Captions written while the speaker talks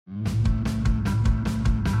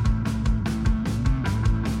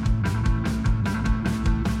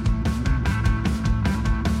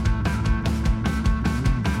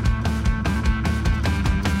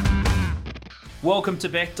Welcome to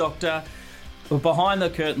Bet Doctor. A behind the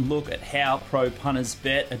curtain look at how pro punters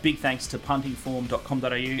bet. A big thanks to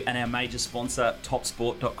puntingform.com.au and our major sponsor,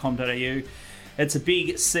 topsport.com.au. It's a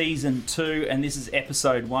big season 2 and this is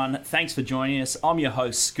episode 1. Thanks for joining us. I'm your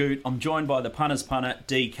host, Scoot. I'm joined by the punter's punter,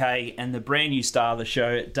 DK, and the brand new star of the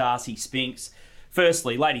show, Darcy Spinks.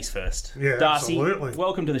 Firstly, ladies first. Yeah, Darcy, absolutely.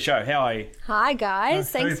 Welcome to the show. How are you? Hi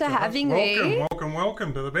guys, thanks for having me.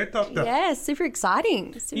 Welcome to the Bet Doctor. Yeah, super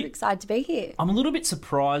exciting. Super excited to be here. I'm a little bit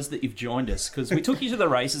surprised that you've joined us because we took you to the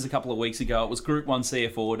races a couple of weeks ago. It was Group 1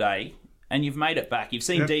 CF4 day. And you've made it back. You've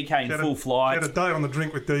seen DK in full flight. She had a day on the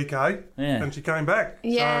drink with DK, and she came back.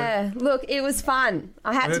 Yeah, So, look, it was fun.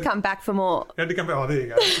 I had to come back for more. had to come back. Oh, there you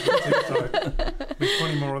go. So, there's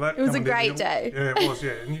plenty more of that. It was a coming down great the hill. day. Yeah, it was.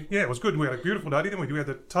 Yeah, and it was good. We had a beautiful day, didn't we? We had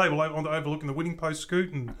the table overlooking the winning post,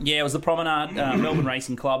 Scoot, and Yeah, it was the Promenade Melbourne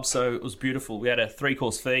Racing Club, so it was beautiful. We had a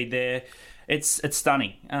 3-course feed there. It's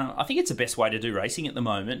stunning. I think it's the best way to do racing at the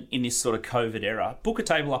moment in this sort of COVID era. Book a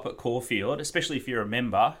table up at Caulfield, especially if you're a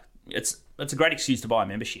member. It's a great excuse to buy a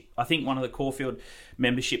membership. I think one of the Caulfield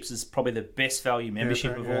memberships is probably the best value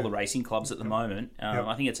membership of all the racing clubs at the moment.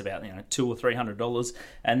 I think it's about $200 or $300,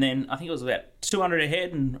 and then I think it was about $200 a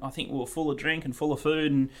head, and I think we were full of drink and full of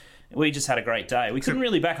food, and we just had a great day. We couldn't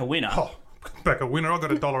really back a winner. back a winner. I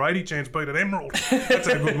got a $1.80 chance beat at Emerald. That's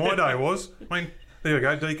how good my day was. I mean, there you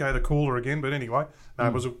go, DK the cooler again. But anyway,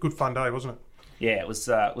 it was a good fun day, wasn't it? Yeah, it was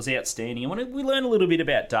outstanding. And we learned a little bit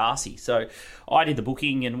about Darcy. So I did the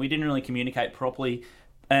booking and we didn't really communicate properly.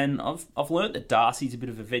 And I've learnt that Darcy's a bit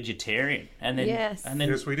of a vegetarian. And then, Yes.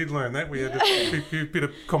 Yes, we did learn that. We had a few bit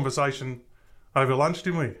of conversation over lunch,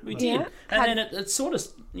 didn't we? We did. Yeah. And then it sort of,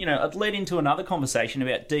 it led into another conversation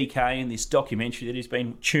about DK and this documentary that he's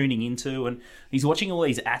been tuning into. And he's watching all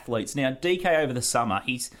these athletes. Now, DK over the summer,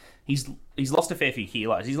 he's lost a fair few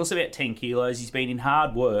kilos. He's lost about 10 kilos. He's been in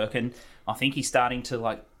hard work, and I think he's starting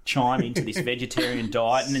to chime into this vegetarian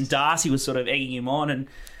diet. And then Darcy was sort of egging him on. And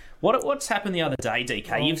what's happened the other day,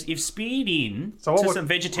 DK? You've speared in some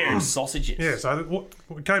vegetarian sausages. Yeah, so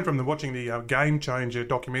it came from watching the Game Changer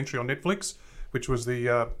documentary on Netflix, which was the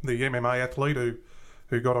MMA athlete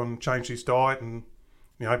who got on, changed his diet, and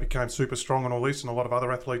became super strong and all this, and a lot of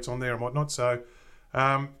other athletes on there and whatnot. So.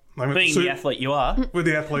 Being the athlete you are. With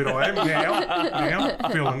the athlete I am now,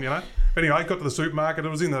 feeling, But anyway, I got to the supermarket. It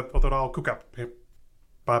was I thought I'll cook up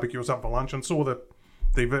barbecue or something for lunch, and saw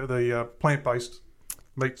the plant-based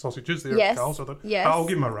meat sausages there at Coles. So I thought, I'll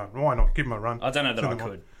give them a run. Why not? Give them a run. I don't know that I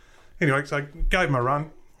could. Anyway, so I gave him a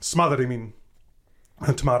run, smothered him in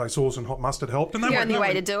tomato sauce and hot mustard helped. And The only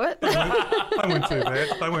way to do it. They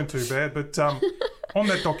weren't too bad. But on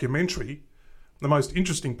that documentary, the most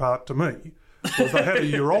interesting part to me was they had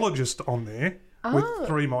a urologist on there with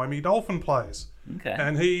 3 Miami Dolphin players. Okay.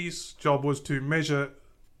 And his job was to measure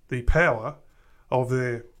the power of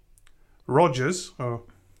their Rogers.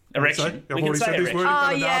 Erection. I've already said this word.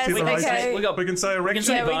 We can say erection. We can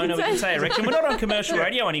say boner, we can say erection. We're not on commercial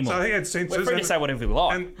radio anymore. So he had sensors. We're free to say whatever we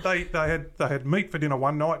like. And they had meat for dinner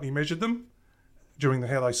one night, and he measured them during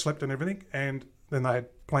how they slept and everything. And then they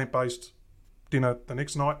had plant-based dinner the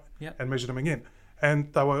next night and measured them again.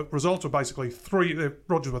 And results were basically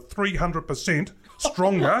Rogers were 300%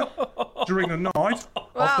 stronger during the night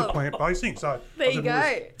of the plant-based thing. So There you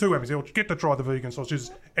go. 2 hours. They'll get to try the vegan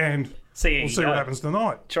sausages, and we'll see what happens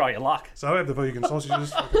tonight. Try your luck. So I have the vegan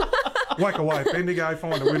sausages, whack away at Bendigo,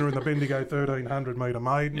 find a winner in the Bendigo 1,300 metre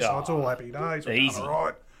maiden. So it's all happy days. Easy. All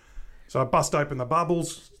right. So I bust open the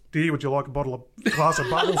bubbles. Dear, would you like a glass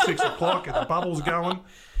of bubbles? 6 o'clock, get the bubbles going.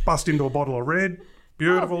 Bust into a bottle of red.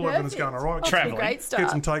 Beautiful, everything's going all right. Travelling. Great start. Get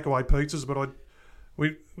some takeaway pizzas, but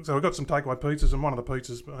we got some takeaway pizzas, and one of the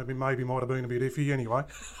pizzas maybe might have been a bit iffy anyway.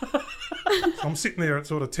 So I'm sitting there at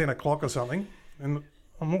sort of 10 o'clock or something, and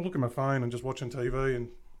I'm looking at my phone and just watching TV, and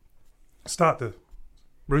the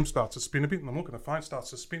room starts to spin a bit, and I'm looking at the phone, starts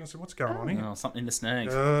to spin. I said, what's going on here? Oh, something in the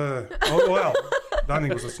snags. Well, I don't think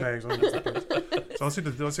it was the snags. So I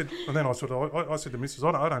said, and then I said to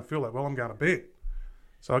Mrs. I don't feel that well, I'm going to bed.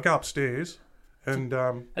 So I go upstairs. And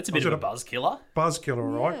that's a bit of a buzz killer. Buzz killer,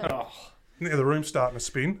 right? Oh. Now the room's starting to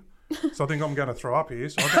spin, so I think I'm going to throw up here.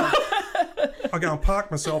 So I go and park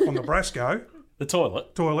myself on the Brasco. The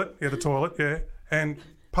toilet? The toilet, and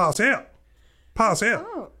pass out.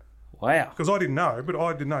 Oh. Wow. Because I didn't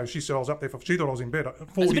know. She said I was up there she thought I was in bed.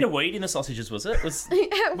 There's a bit of weed in the sausages, was it?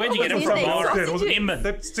 Where'd you get it from? It was Inman.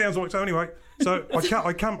 That sounds like, so anyway. So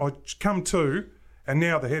I come to, and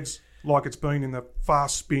now the head's like it's been in the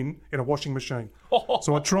fast spin in a washing machine.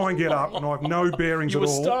 So I try and get up, and I have no bearings at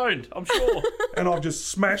all. You were stoned, I'm sure. And I've just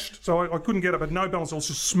smashed, so I couldn't get up, but no balance. I was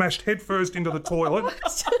just smashed head first into the toilet,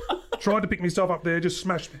 Tried to pick myself up there, just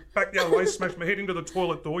smashed back the other way, smashed my head into the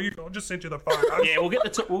toilet door. I just sent you the photos. Yeah, we'll get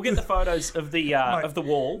the photos of the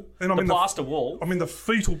wall, Then I'm the in plaster wall. I'm in the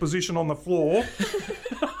fetal position on the floor.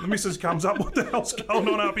 The missus comes up. What the hell's going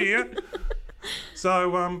on up here?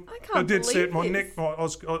 So I did set my neck. I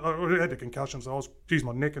had a concussion, so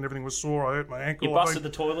my neck and everything was sore. I hurt my ankle. You busted the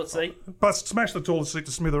toilet seat. Smashed the toilet seat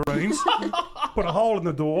to smithereens. Put a hole in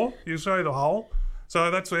the door. You see the hole. So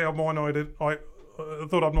that's how my night. I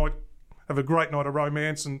thought I might have a great night of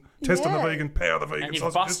romance and testing the vegan power of the vegan And you've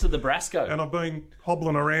sausages. busted the Brasco. And I've been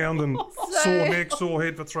hobbling around and sore neck, sore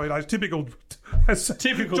head for 3 days. Typical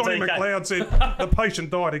Johnny DK. McLeod said, the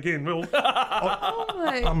patient died again. Well,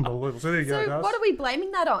 unbelievable. So there you go, So guys. what are we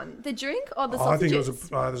blaming that on? The drink or the I think sausages?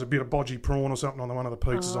 there's a bit of bodgy prawn or something on one of the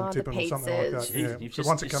pizzas I'm the tipping or something like that. pizzas. Jeez, Yeah. you've So just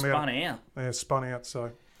once it spun out. Yeah, spun out.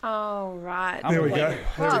 So Oh, right. there we go. There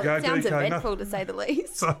Well, we go. it sounds DK. eventful to say the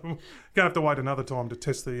least. So gonna have to wait another time to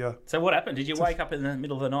test the. So what happened? Did you wake up in the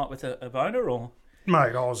middle of the night with a boner, or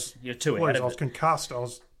Mate, I was. you're too Please, ahead I of was it? concussed.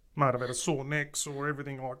 Mate, I've had a sore neck, sore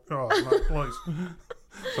everything. Like, oh no, please.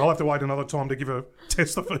 So I'll have to wait another time to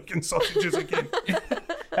test the vegan sausages again.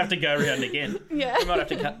 Have to go around again. Yeah. We might have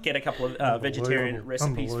to get a couple of vegetarian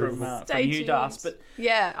recipes from Stay you, tuned. Das. But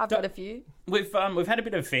Yeah, I've got a few. we've had a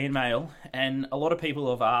bit of fan mail, and a lot of people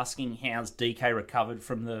have asking how's DK recovered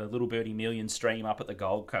from the Little Birdie Million stream up at the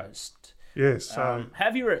Gold Coast. Yes.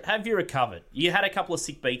 Have you recovered? You had a couple of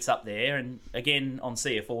sick beats up there, and again on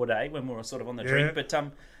CF4 day when we were sort of on the drink. But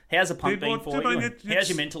how's the pump been for you? And how's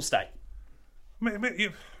your mental state?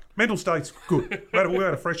 Mental state's good. We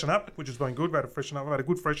had a freshen up, which has been good. We've had a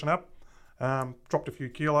good freshen up. Dropped a few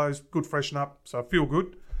kilos, good freshen up, so I feel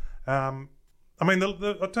good. I mean,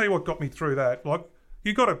 I'll tell you what got me through that. Like,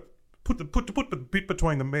 you got to put the bit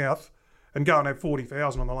between the mouth and go and have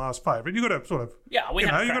 40,000 on the last favourite. You got to sort of you got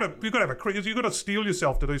to have a craze. You got to steel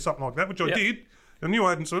yourself to do something like that, which I did. I knew I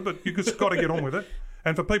hadn't sort of, but you just got to get on with it.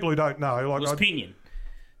 And for people who don't know, like It was Pinion.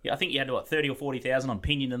 Yeah, I think you had 30 or 40,000 on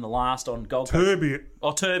Pinion in the last on Gold Coast. Turbium.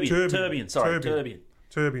 Oh, Turbion. Sorry, Turbion.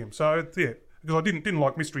 Terbium. So yeah, because I didn't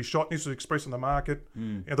like Mystery Shot. This was expressing the market.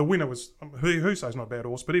 Yeah, the winner was who says not a bad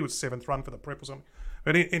horse, but he was 7th run for the prep or something.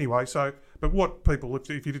 But anyway, but what people, if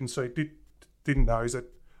you didn't see, didn't know is that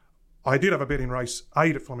I did have a bet in race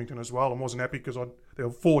 8 at Flemington as well, and wasn't happy because there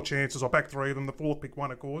were 4 chances. I backed 3 of them. The 4th pick won,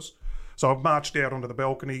 of course. So I marched out onto the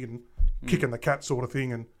balcony and kicking the cat sort of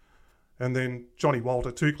thing, and then Johnny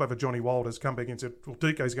Walter, too clever Johnny Walter's come back and said, well,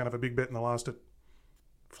 DK's going to have a big bet in the last at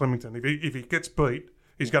Flemington. If he gets beat,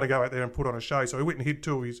 he's going to go out there and put on a show. So he went and hid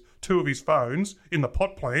two of his phones in the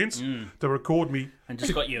pot plants to record me. And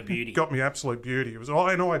just got you a beauty. Got me absolute beauty. And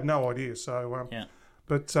I had no idea. So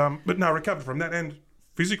but no, recovered from that, and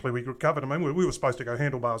physically we recovered. I mean, we were supposed to go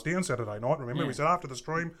handlebars down Saturday night. Remember, we said after the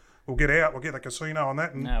stream we'll get out, we'll get the casino on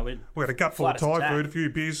that, and we had a gut full of Thai food, a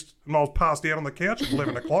few beers, and I was passed out on the couch at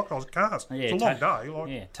 11 o'clock. I was cast. It's a long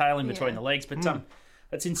day. Tail in between the legs, but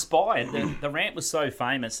it's inspired. The rant was so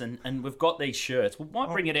famous, and we've got these shirts. We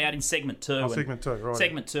might bring it out in segment 2. Segment 2, right.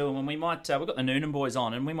 Segment 2, and we might we've got the Noonan boys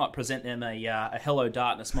on, and we might present them a Hello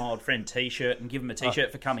Darkness, my old friend T-shirt, and give them a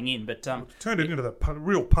T-shirt for coming in. But turned it into the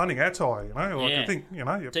real punning attire, you know. Like I think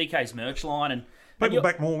DK's merch line, and people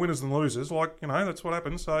back more winners than losers. Like that's what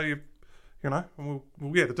happens. So and we'll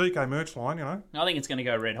the DK merch line. I think it's going to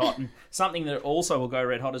go red hot, and something that also will go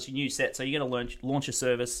red hot is your new set. So you're going to launch a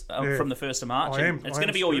service from the 1st of March. It's going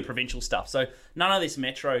to be all your provincial stuff. So none of this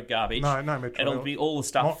metro garbage. No metro. It'll be all the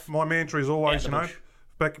stuff. My mantra is always,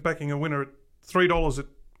 backing a winner at $3 at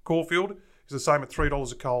Caulfield is the same at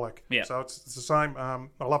 $3 at Colac. Yeah. So it's the same.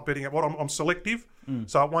 I love betting at what I'm selective,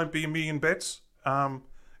 so it won't be a million bets.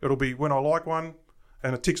 It'll be when I like one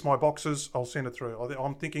and it ticks my boxes, I'll send it through.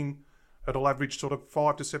 I'm thinking it'll average sort of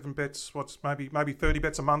 5 to 7 bets. Maybe 30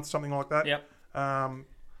 bets a month, something like that. Yep.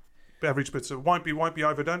 Average bets. It won't be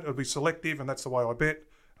overdone. It'll be selective, and that's the way I bet.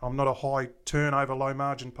 I'm not a high turnover, low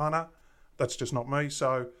margin punter. That's just not me.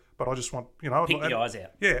 So, but I just want pick the eyes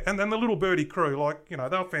out. Yeah, and then the Little Birdie crew, they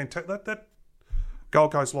were fantastic. That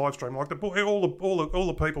Gold Coast live stream, like all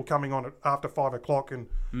the people coming on after 5 o'clock, and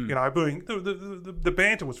being the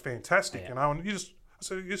banter was fantastic. And you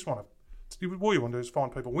just want to. All you want to do is find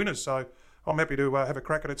people winners. So I'm happy to have a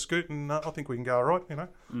crack at it, Scoot, and I think we can go all right,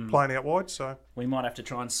 playing out wide. So we might have to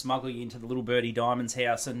try and smuggle you into the Little Birdie Diamonds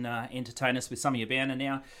house and entertain us with some of your banner.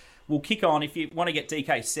 Now, we'll kick on. If you want to get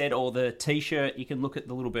DK set or the T-shirt, you can look at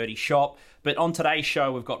the Little Birdie shop. But on today's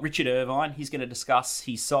show, we've got Richard Irvine. He's going to discuss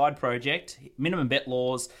his side project, minimum bet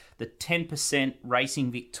laws, the 10%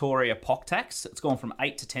 Racing Victoria POC tax. It's gone from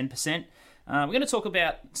 8 to 10%. We're going to talk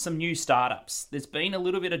about some new startups. There's been a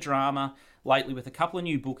little bit of drama lately with a couple of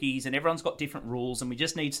new bookies, and everyone's got different rules, and we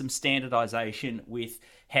just need some standardisation with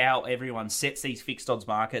how everyone sets these fixed odds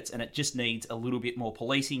markets, and it just needs a little bit more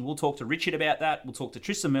policing. We'll talk to Richard about that. We'll talk to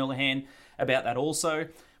Tristan Merlihan about that also.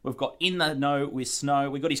 We've got In the Know with Snow.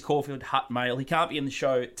 We've got his Caulfield Hut mail. He can't be in the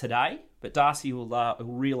show today, but Darcy will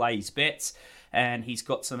relay his bets, and he's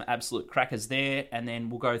got some absolute crackers there. And then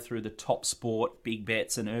we'll go through the top sport, big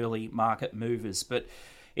bets, and early market movers. But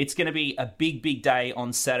it's going to be a big, big day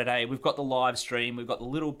on Saturday. We've got the live stream. We've got the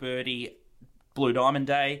Little Birdie Blue Diamond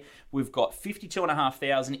Day. We've got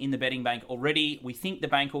 52,500 in the betting bank already. We think the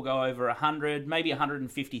bank will go over 100, maybe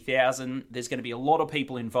 150,000. There's going to be a lot of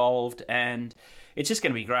people involved, and it's just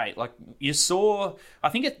going to be great. Like you saw, I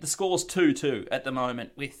think the score's 2-2 at the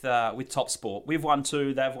moment with Top Sport. We've won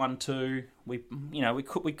 2, they've won 2. We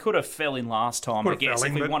could have fell in last time, I guess,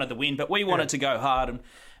 if we wanted the win, but we wanted to go hard,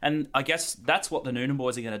 and I guess that's what the Noonan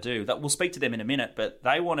boys are going to do. That we'll speak to them in a minute, but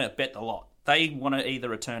they want to bet the lot. They want to either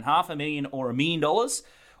return $500,000 or $1 million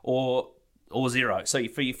or zero. So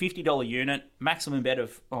for your $50 unit, maximum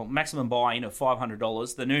buy-in of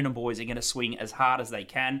 $500, the Noonan boys are going to swing as hard as they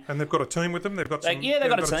can. And they've got a team with them. They've got a team,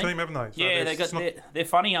 haven't they? So they're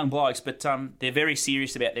funny young blokes, but they're very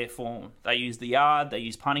serious about their form. They use the yard, they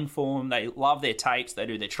use punting form, they love their tapes, they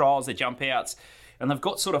do their trials, their jump outs. And they've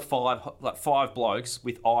got sort of five blokes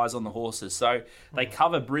with eyes on the horses. So they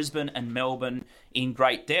cover Brisbane and Melbourne in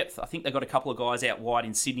great depth. I think they've got a couple of guys out wide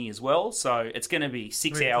in Sydney as well. So it's going to be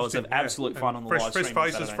 6 hours of absolute fun on the live stream.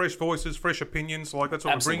 Fresh faces, fresh voices, fresh opinions. Like that's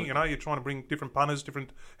what we're bringing. You're trying to bring different punters,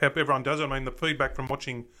 how everyone does it. I mean, the feedback from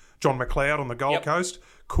watching John McLeod on the Gold Coast,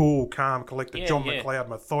 cool, calm, collected. John McLeod,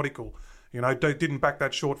 methodical. Didn't back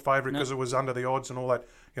that short favourite because it was under the odds and all that.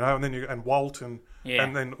 And then Walt and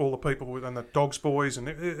then all the people and the Dogs boys and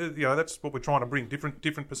that's what we're trying to bring,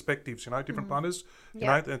 different perspectives, different punters.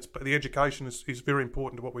 The education is very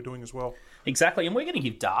important to what we're doing as well. Exactly, and we're going to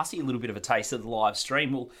give Darcy a little bit of a taste of the live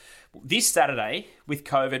stream. Well, this Saturday with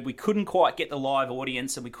COVID, we couldn't quite get the live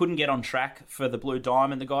audience and we couldn't get on track for the Blue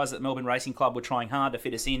Diamond. The guys at Melbourne Racing Club were trying hard to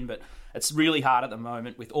fit us in, but it's really hard at the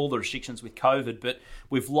moment with all the restrictions with COVID. But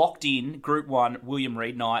we've locked in Group 1 William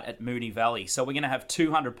Reid night at Moonee Valley. So we're going to have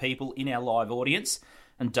 200 people in our live audience.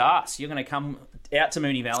 And Darcy, you're going to come out to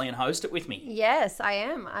Moonee Valley and host it with me. Yes, I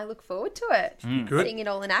am. I look forward to it. Good. Seeing it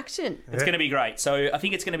all in action. It's going to be great. So I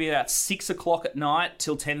think it's going to be about 6 o'clock at night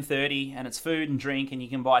till 10:30, and it's food and drink, and you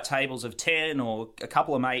can buy tables of 10 or a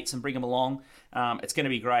couple of mates and bring them along. It's going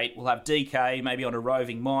to be great. We'll have DK, maybe on a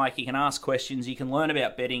roving mic. You can ask questions. You can learn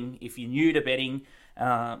about betting if you're new to betting,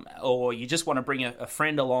 or you just want to bring a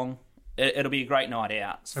friend along. It'll be a great night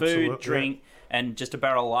out. It's food, drink, and just a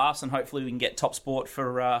barrel of laughs, and hopefully we can get Top Sport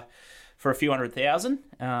for a few 100,000.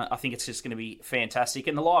 I think it's just going to be fantastic.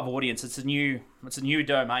 And the live audience, it's a new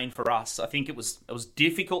domain for us. I think it was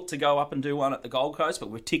difficult to go up and do one at the Gold Coast, but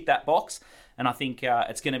we've ticked that box. And I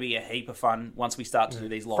it's going to be a heap of fun once we start to do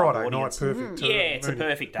these live Friday audience. Night, perfect. It's a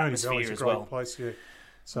perfect atmosphere as well. Place,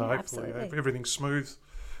 So hopefully everything's smooth.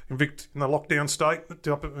 In the lockdown state.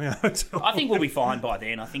 I think we'll be fine by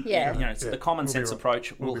then. I think the common sense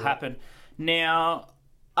approach will happen. Now,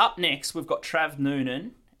 up next, we've got Trav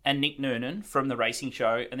Noonan and Nick Noonan from the Racing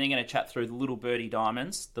Show, and they're going to chat through the Little Birdie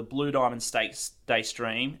Diamonds, the Blue Diamond Stakes Day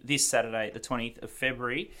stream this Saturday, the 20th of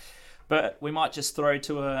February. But we might just throw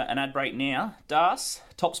to an ad break now. Das,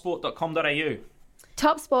 topsport.com.au.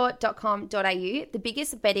 Topsport.com.au, the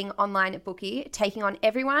biggest betting online bookie, taking on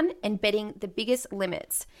everyone and betting the biggest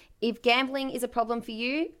limits. If gambling is a problem for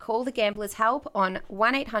you, call the Gamblers Help on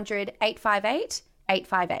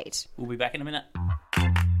 1-800-858-858. We'll be back in a minute.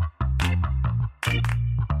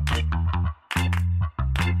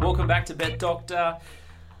 Welcome back to Bet Doctor.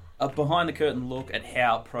 A behind-the-curtain look at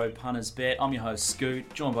how pro punters bet. I'm your host,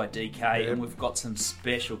 Scoot, joined by DK, and we've got some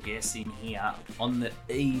special guests in here on the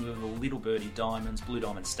eve of the Little Birdie Diamonds, Blue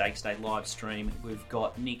Diamond Stakes Day live stream. We've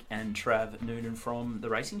got Nick and Trav Noonan from the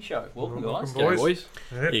Racing Show. Welcome, guys. G'day, boys.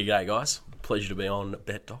 G'day, guys. Pleasure to be on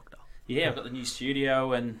Bet Doctor. Yeah, I've got the new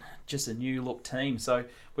studio and just a new look team, so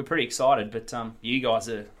we're pretty excited. But you guys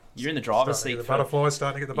you're in the driver's seat. Starting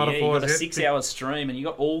to get the butterflies. You've got a 6-hour stream, and you've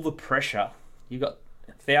got all the pressure. You've got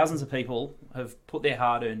thousands of people have put their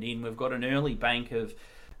hard-earned in. We've got an early bank of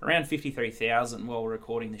around 53,000 while we're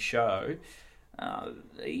recording the show. Are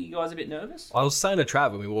you guys a bit nervous? I was saying to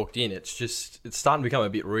Trav when we walked in, it's starting to become a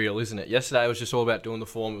bit real, isn't it? Yesterday it was just all about doing the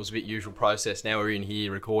form. It was a bit usual process. Now we're in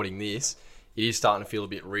here recording this. It is starting to feel a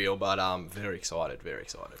bit real, but very excited, very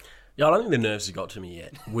excited. Yeah, I don't think the nerves have got to me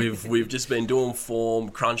yet. We've just been doing form,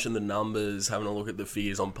 crunching the numbers, having a look at the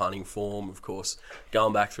figures on punting form, of course,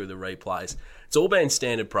 going back through the replays. It's all been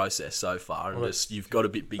standard process so far, and just you've got a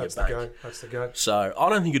bit bigger bank. That's the go. So I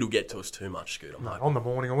don't think it'll get to us too much, Scoot. On the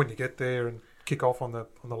morning or when you get there and kick off on the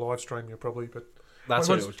live stream, you'll probably. But That's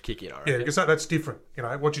when it'll kick in, I reckon. Yeah, because that's different. You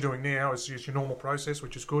know, what you're doing now is your normal process,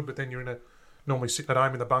 which is good. But then you're normally sitting at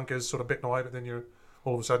home in the bunkers, sort of betting away. But then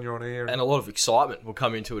all of a sudden you're on air. And a lot of excitement will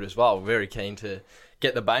come into it as well. We're very keen to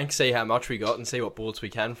get the bank, see how much we got, and see what bullets we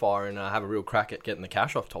can fire, and have a real crack at getting the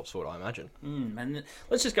cash off top sort, I imagine. And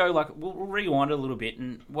let's just go, we'll rewind a little bit,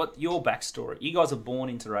 and what your backstory. You guys are born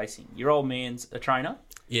into racing. Your old man's a trainer?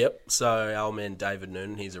 Yep. So our man David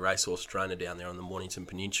Noonan, he's a racehorse trainer down there on the Mornington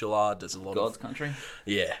Peninsula. Does a lot God's country.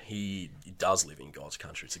 Yeah, he does live in God's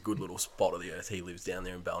country. It's a good little spot of the earth. He lives down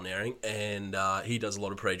there in Balnarring, and he does a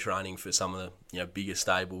lot of pre-training for some of the bigger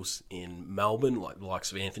stables in Melbourne, like the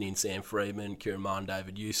likes of Anthony and Sam Freeman, Kieran Martin,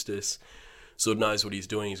 David Eustace. Sort of knows what he's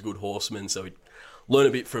doing. He's a good horseman, so we learned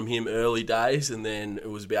a bit from him early days, and then it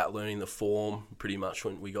was about learning the form pretty much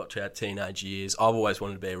when we got to our teenage years. I've always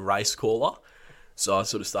wanted to be a race caller. So I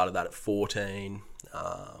sort of started that at 14.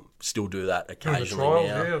 Still do that occasionally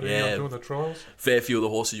now. Doing the trials. Fair few of the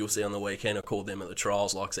horses you'll see on the weekend, I called them at the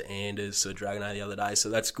trials, like the Anders, so Dragonet the other day. So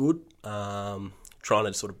that's good. Trying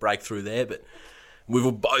to sort of break through there, but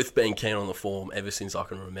we've both been keen on the form ever since I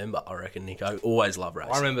can remember, I reckon, Nico. Always love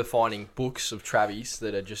racing. I remember finding books of Travis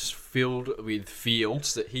that are just filled with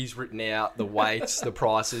fields that he's written out, the weights, the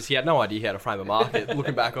prices. He had no idea how to frame a market,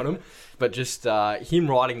 looking back on him, but just him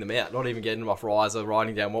writing them out, not even getting them off riser,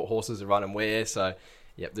 writing down what horses are running where. So,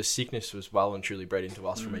 yeah, the sickness was well and truly bred into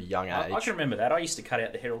us from a young age. I can remember that. I used to cut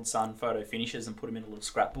out the Herald Sun photo finishes and put them in a little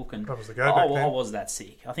scrapbook. And that was the go back then. I was that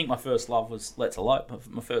sick. I think my first love was Let's Elope,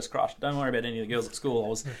 my first crush. Don't worry about any of the girls at school.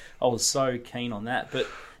 I was so keen on that. But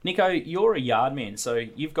Nico, you're a yard man, so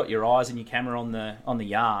you've got your eyes and your camera on the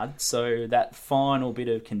yard. So that final bit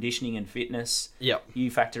of conditioning and fitness,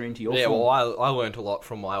 you factor into your form. Well, I learned a lot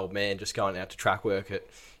from my old man just going out to track work at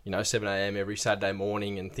 7 a.m. every Saturday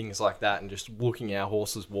morning and things like that, and just looking our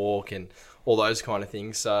horses walk and all those kind of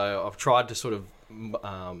things. So I've tried to sort of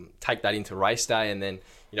take that into race day, and then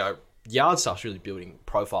yard stuff's really building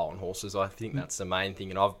profile on horses. I think that's the main thing,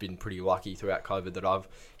 and I've been pretty lucky throughout COVID that I've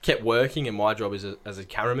kept working, and my job is as a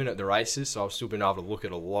cameraman at the races, so I've still been able to look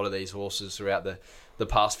at a lot of these horses throughout the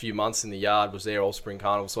past few months in the yard. Was there all spring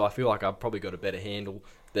carnival, so I feel like I've probably got a better handle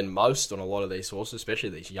than most on a lot of these horses, especially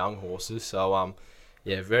these young horses. So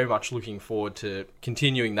very much looking forward to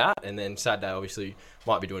continuing that, and then Saturday obviously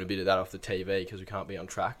might be doing a bit of that off the TV because we can't be on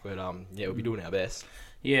track, but we'll be doing our best.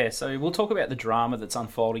 Yeah, so we'll talk about the drama that's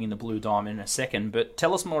unfolding in the Blue Diamond in a second, but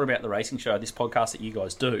tell us more about the racing show, this podcast that you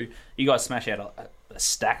guys do. You guys smash out a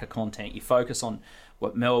stack of content. You focus on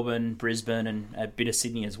Melbourne, Brisbane, and a bit of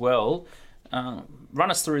Sydney as well.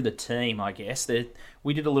 Run us through the team, I guess.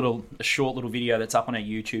 We did a short little video that's up on our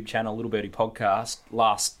YouTube channel, Little Birdie Podcast,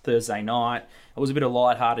 last Thursday night. It was a bit of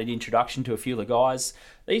light-hearted introduction to a few of the guys.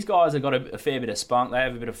 These guys have got a fair bit of spunk. They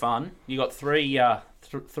have a bit of fun. You got three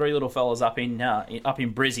little fellas up in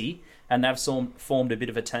Brizzy, and they've formed a bit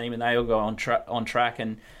of a team, and they all go on track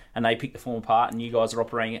and they pick the form apart, and you guys are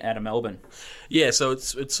operating out of Melbourne. Yeah, so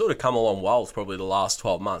it's sort of come along well with probably the last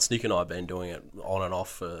 12 months. Nick and I have been doing it on and off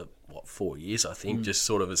for 4 years, I think, just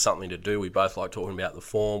sort of as something to do. We both like talking about the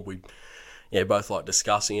form. We both like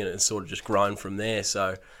discussing it, and sort of just grown from there.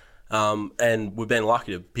 So, and we've been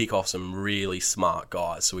lucky to pick off some really smart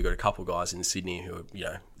guys. So we've got a couple of guys in Sydney who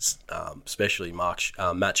are, especially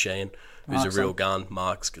Matt Sheehan, who's a real gun.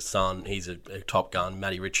 Mark's son, he's a top gun.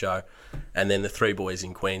 Matty Richo. And then the three boys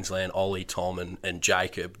in Queensland, Ollie, Tom and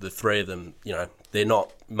Jacob. The three of them, they're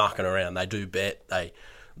not mucking around. They do bet. They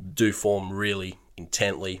do form really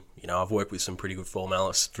intently. I've worked with some pretty good form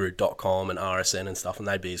analysts through .com and RSN and stuff, and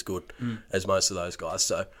they'd be as good as most of those guys.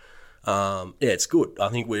 So, it's good. I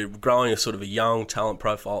think we're growing a sort of a young talent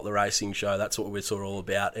profile at the racing show. That's what we're sort of all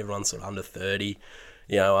about. Everyone's sort of under 30.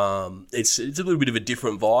 It's a little bit of a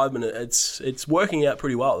different vibe, and it's working out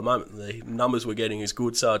pretty well at the moment. The numbers we're getting is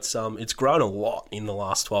good, so it's grown a lot in the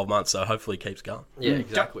last 12 months. So hopefully it keeps going. Yeah,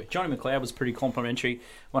 exactly. Johnny McLeod was pretty complimentary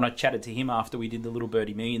when I chatted to him after we did the Little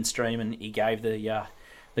Birdie Million stream, and he gave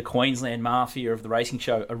the Queensland mafia of the racing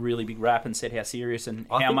show a really big rap and said how serious and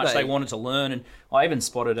how much they wanted to learn. And I even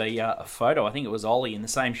spotted a photo. I think it was Ollie in the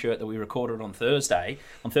same shirt that we recorded on Thursday.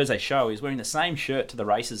 On Thursday's show, he's wearing the same shirt to the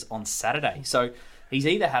races on Saturday. So he's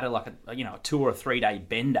either had a 2 or 3 day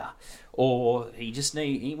bender, or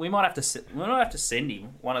we might have to send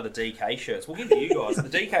him one of the DK shirts. We'll give you guys the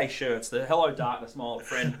DK shirts, the Hello Darkness, my old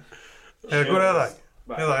friend. How good are they?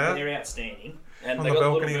 They're outstanding. And On they the got a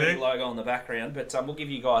little balcony Birdie there. logo on the background, but we'll give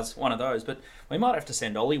you guys one of those. But we might have to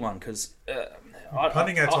send Ollie one because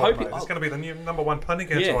Punting I outside, hope mate. It's going to be the new number one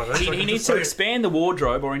punting outside. yeah, So he you can needs just to see it. expand the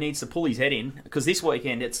wardrobe, or he needs to pull his head in because this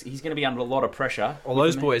weekend he's going to be under a lot of pressure. Well,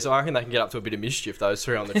 those boys, I reckon they can get up to a bit of mischief, those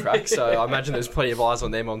three on the track. So I imagine there's plenty of eyes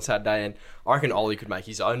on them on Saturday. And I reckon Ollie could make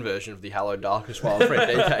his own version of the Hello Darkness Wild Fred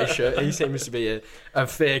DK shirt. He seems to be a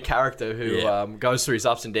fair character who goes through his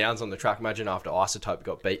ups and downs on the track. Imagine after Isotope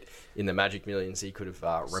got beat in the Magic Millions, he could have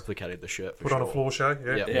replicated the shirt for Put sure. on a floor show,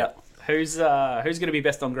 yeah. Yep. Yeah. Who's going to be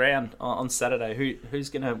best on ground on Saturday? Who's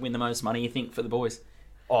going to win the most money, you think, for the boys?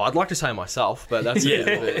 Oh, I'd like to say myself, but that's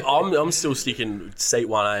Yeah, I'm still sticking seat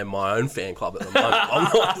 1A in my own fan club at the moment. I'm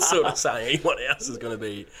not sort of saying anyone else is going to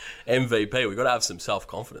be MVP. We've got to have some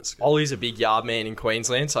self-confidence. Ollie's a big yard man in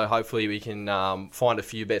Queensland, so hopefully we can find a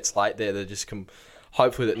few bets late there that just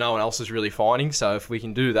hopefully that no one else is really finding. So if we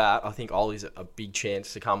can do that, I think Ollie's a big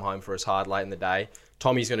chance to come home for us hard late in the day.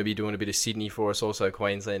 Tommy's going to be doing a bit of Sydney for us, also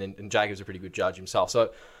Queensland, and Jacob's a pretty good judge himself.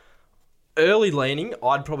 So early leaning,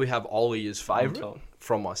 I'd probably have Ollie as favourite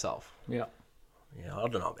from myself. Yeah. Yeah, I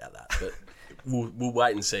don't know about that, but we'll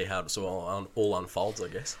wait and see how it all unfolds, I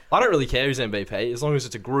guess. I don't really care who's MVP, as long as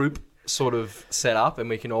it's a group sort of set up and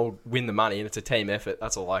we can all win the money and it's a team effort.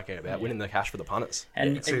 That's all I care about, winning the cash for the punters.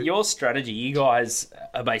 And your strategy, you guys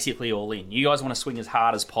are basically all in. You guys want to swing as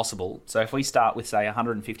hard as possible. So if we start with, say,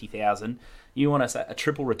 150,000, you want to say a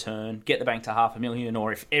triple return, get the bank to $500,000,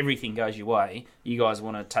 or if everything goes your way, you guys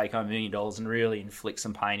want to take home $1 million and really inflict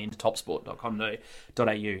some pain into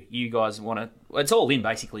topsport.com.au. You guys want to... It's all in,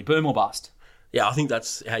 basically. Boom or bust. Yeah, I think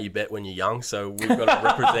that's how you bet when you're young. So we've got to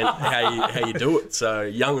represent how you do it. So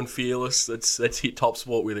young and fearless. Let's hit Top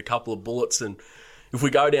Sport with a couple of bullets, and if we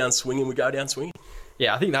go down swinging, we go down swinging.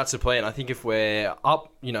 Yeah, I think that's the plan. I think if we're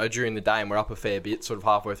up, during the day and we're up a fair bit, sort of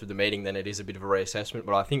halfway through the meeting, then it is a bit of a reassessment.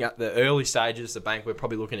 But I think at the early stages, the bank we're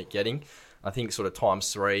probably looking at getting, I think sort of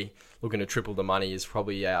times 3, looking to triple the money is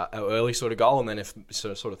probably our early sort of goal. And then if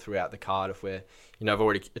sort of throughout the card, if we're have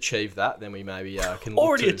already achieved that, then we maybe can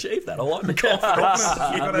look achieved that. I like the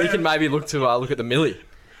confidence. we can maybe look at the millie.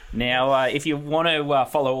 Now, if you want to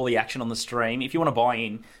follow all the action on the stream, if you want to buy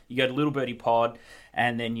in, you go to Little Birdie Pod,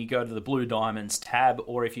 and then you go to the Blue Diamonds tab,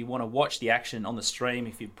 or if you want to watch the action on the stream,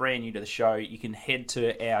 if you're brand new to the show, you can head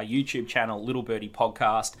to our YouTube channel, Little Birdie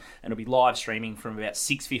Podcast, and it'll be live streaming from about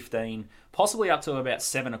 6:15, possibly up to about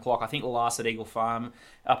 7 o'clock. I think the last at Eagle Farm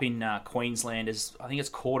up in Queensland is, I think it's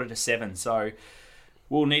 6:45, so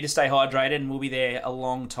we'll need to stay hydrated, and we'll be there a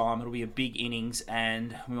long time. It'll be a big innings,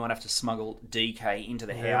 and we might have to smuggle DK into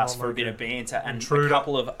the house for a bit of banter and a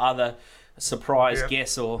couple of other surprise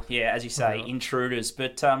guests, or as you say, intruders.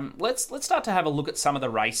 But let's start to have a look at some of the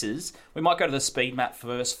races. We might go to the speed map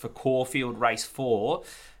first for Caulfield Race 4,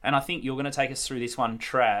 and I think you're going to take us through this one,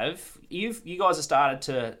 Trav. You guys have started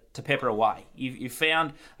to pepper away. You've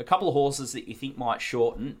found a couple of horses that you think might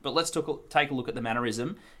shorten, but let's take a look at the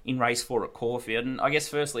mannerism in Race 4 at Caulfield. And I guess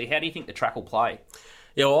firstly, how do you think the track will play?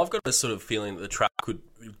 Yeah, well, I've got a sort of feeling that the track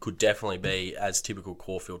could definitely be, as typical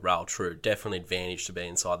Caulfield rail true, definitely advantage to be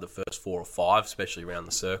inside the first 4 or 5, especially around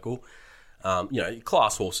the circle.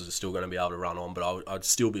 Class horses are still going to be able to run on, but I'd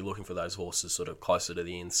still be looking for those horses sort of closer to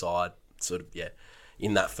the inside,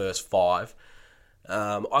 in that first 5.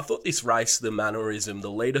 I thought this race, the mannerism,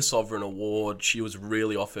 the Leader Sovereign Award, she was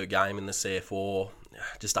really off her game in the CF4.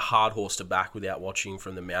 Just a hard horse to back without watching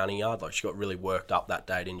from the mounting yard. Like, she got really worked up that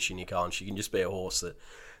day, didn't she, Nico? And she can just be a horse that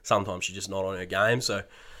sometimes she's just not on her game. So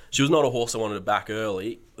she was not a horse I wanted to back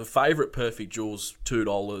early. The favourite, Perfect Jewels,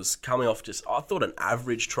 $2, coming off I thought an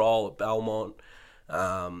average trial at Belmont.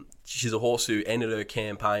 She's a horse who ended her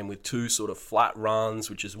campaign with 2 sort of flat runs,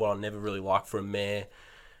 which is what I never really like for a mare.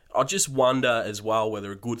 I just wonder as well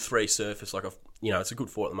whether a good 3 surface, it's a good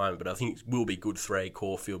 4 at the moment, but I think it will be good 3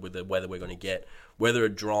 Caulfield with the weather we're going to get, whether a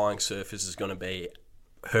drying surface is going to be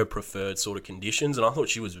her preferred sort of conditions. And I thought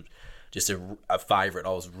she was just a favourite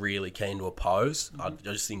I was really keen to oppose. I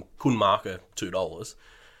just think couldn't mark her $2.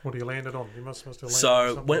 What do you landed on? You must have landed on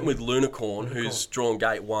So went with Lunicorn, who's drawn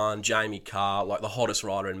gate 1, Jamie Carr, like the hottest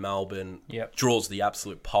rider in Melbourne, draws the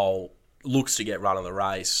absolute pole, looks to get run of the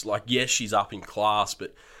race. Like, yes, she's up in class,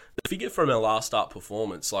 but the figure from her last start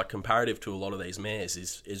performance, like comparative to a lot of these mares,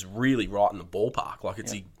 is really right in the ballpark. Like,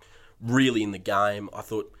 it's really in the game. I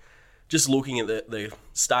thought, just looking at the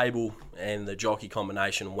stable and the jockey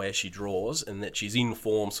combination and where she draws, and that she's in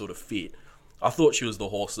form, sort of fit, I thought she was the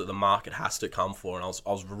horse that the market has to come for, and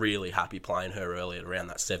I was really happy playing her early at around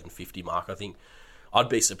that 750 mark. I think I'd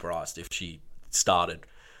be surprised if she started,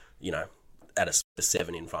 at a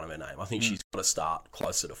 7 in front of her name. I think she's got to start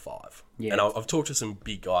closer to 5. Yeah. And I've talked to some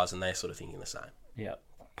big guys, and they're sort of thinking the same. Yeah.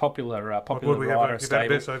 popular What would we have? rider Is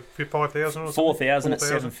that a stable. bit? So 5,000 or 4,000 at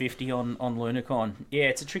 4,000? $750 on Lunacon. Yeah,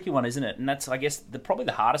 it's a tricky one, isn't it? And that's, I guess, probably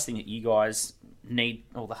the hardest thing that you guys need,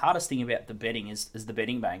 or the hardest thing about the betting is the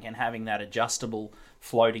betting bank and having that adjustable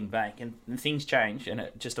floating bank. And things change and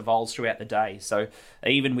it just evolves throughout the day. So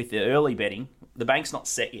even with the early betting, the bank's not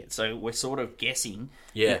set yet. So we're sort of guessing,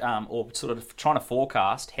 or sort of trying to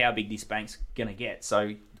forecast how big this bank's going to get.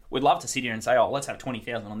 So we'd love to sit here and say, let's have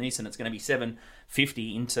 20,000 on this, and it's going to be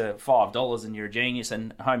 $7.50 into $5, and you're a genius,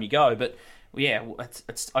 and home you go. But yeah,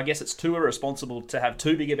 I guess it's too irresponsible to have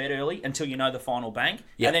too big a bet early until you know the final bank,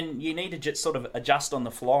 and then you need to just sort of adjust on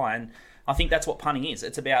the fly. And I think that's what punting is.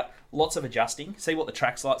 It's about lots of adjusting, see what the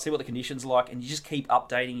track's like, see what the conditions are like, and you just keep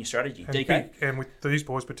updating your strategy. And DK? and with these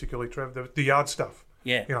boys particularly, Trev, the yard stuff.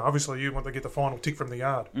 Yeah. You know, obviously you want to get the final tick from the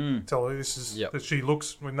yard. Tell her this is that she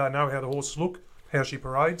looks, when they know how the horses look, how she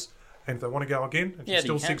parades, and if they want to go again, and she's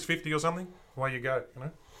still 650 or something, away you go, you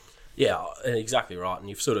know. Yeah, exactly right. And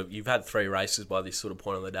you've had 3 races by this sort of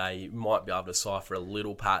point of the day. You might be able to decipher a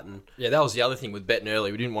little pattern. Yeah, that was the other thing with betting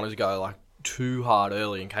early. We didn't want to go like too hard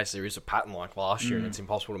early in case there is a pattern like last year and it's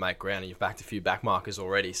impossible to make ground and you've backed a few back markers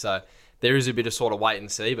already. So there is a bit of sort of wait and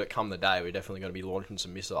see, but come the day, we're definitely going to be launching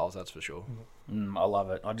some missiles, that's for sure. I love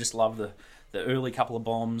it. I just love the early couple of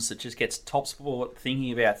bombs. It just gets Top Sport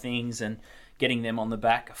thinking about things and getting them on the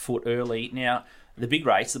back foot early. Now, the big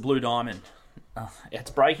race, the Blue Diamond, it's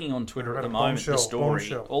breaking on Twitter at the moment, the story.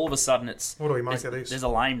 Bombshell. All of a sudden, What do we make of this? There's a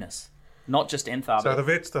lameness. Not just Enthar, So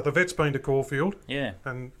but the vet's been to Caulfield yeah.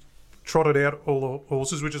 and trotted out all the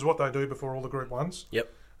horses, which is what they do before all the Group 1s.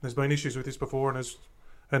 Yep. There's been issues with this before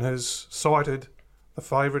and has cited the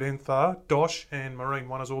favourite Enthar, Dosh and Marine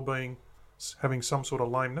One as all having some sort of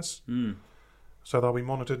lameness. So they'll be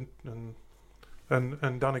monitored and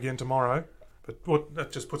done again tomorrow. But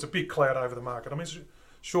that just puts a big cloud over the market. I mean, it's a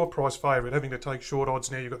short price favourite, having to take short odds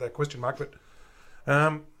now. You've got that question mark. But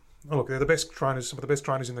look, they're the best trainers, some of the best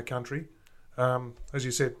trainers in the country. As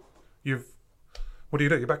you said, what do?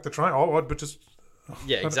 You back the train? But just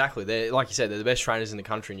Yeah, exactly. They're, like you said, they're the best trainers in the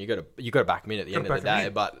country, and you got to back them in at the end of the day.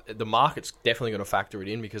 But the market's definitely going to factor it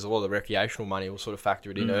in because a lot of the recreational money will sort of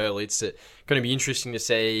factor it in early. It's going to be interesting to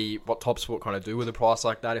see what Top Sport kind of do with a price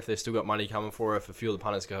like that. If they've still got money coming for it, if a few of the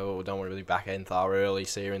punters go, don't want to really back Enthar early,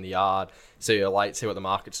 see her in the yard, see her late, see what the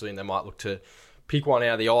market's doing, they might look to pick one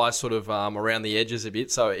out of the eye, sort of around the edges a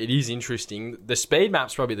bit. So it is interesting. The speed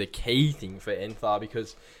map's probably the key thing for Enthar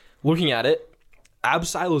because looking at it,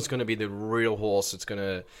 Abseiler is going to be the real horse that's going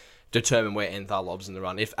to determine where Enthar lobs in the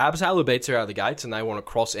run. If Abseiler beats her out of the gates and they want to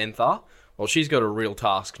cross Enthar, well, she's got a real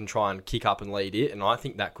task and try and kick up and lead it, and I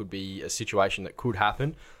think that could be a situation that could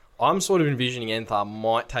happen. I'm sort of envisioning Enthar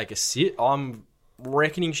might take a sit. I'm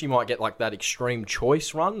reckoning she might get like that extreme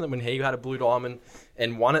choice run that when he had a Blue Diamond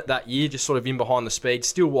and won it that year, just sort of in behind the speed,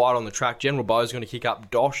 still wide on the track. General Bo's going to kick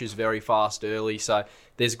up. Dosh is very fast early, so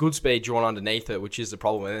there's good speed drawn underneath her, which is the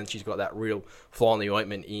problem. And then she's got that real fly in the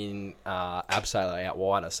ointment in Abseiler out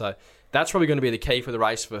wider. So that's probably going to be the key for the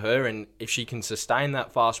race for her. And if she can sustain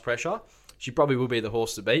that fast pressure, she probably will be the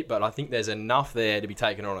horse to beat. But I think there's enough there to be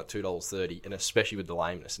taken on at $2.30, and especially with the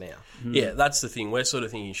lameness now. Yeah, that's the thing. We're sort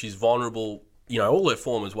of thinking she's vulnerable. You know, all her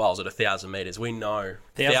form as well is at 1,000 metres. We know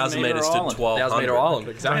 1,000 metres to 1,200. 1,000 metre island,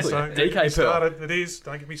 exactly. Don't DK get me Pearl. started. It is.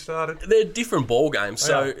 Don't get me started. They're different ball games.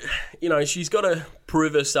 So, you know, she's got to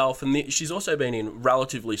prove herself. And she's also been in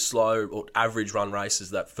relatively slow or average run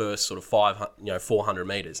races that first sort of 400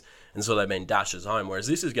 metres. And so they've been dashes home. Whereas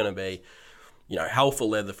this is going to be, you know, hell for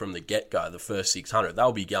leather from the get-go, the first 600.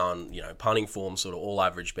 They'll be going, you know, punting form sort of all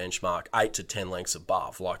average benchmark, 8 to 10 lengths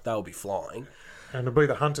above. Like, they'll be flying. And it'll be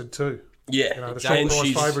the hunted too. Yeah, You know, the exactly.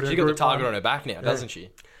 short price favourite. She's got the target on her back now, doesn't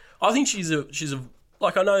she? I think she's a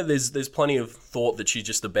like, I know there's plenty of thought that she's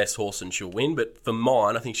just the best horse and she'll win, but for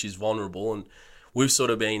mine, I think she's vulnerable, and we've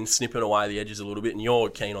sort of been snipping away the edges a little bit, and you're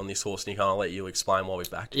keen on this horse, Nick. I'll let you explain why we've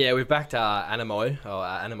backed him. Yeah, we've backed Animo,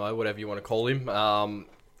 whatever you want to call him.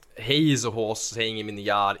 He is a horse, seeing him in the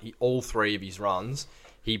yard, all 3 of his runs,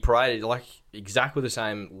 he paraded like exactly the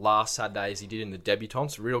same last Saturday as he did in the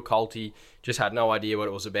debutants. Real colty, just had no idea what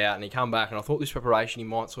it was about, and he come back, and I thought this preparation he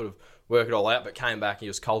might sort of work it all out, but came back, he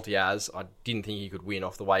was colty as. I didn't think he could win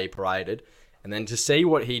off the way he paraded. And then to see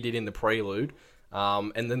what he did in the prelude,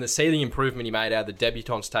 and then to see the improvement he made out of the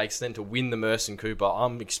debutants takes, then to win the Merson Cooper,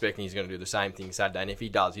 I'm expecting he's going to do the same thing Saturday, and if he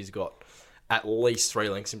does, he's got at least 3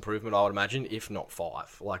 lengths improvement, I would imagine, if not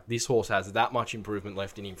 5. Like, this horse has that much improvement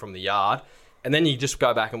left in him from the yard. And then you just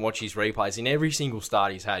go back and watch his replays. In every single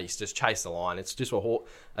start he's had, he's just chased the line. It's just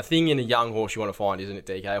a thing in a young horse you want to find, isn't it,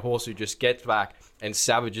 DK? A horse who just gets back and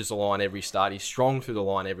savages the line every start. He's strong through the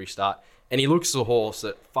line every start. And he looks a horse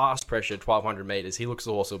at fast pressure, 1,200 metres. He looks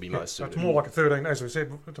a horse that'll be most So suited. it's more like a 13, as we said,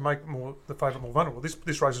 to make the favourite more vulnerable.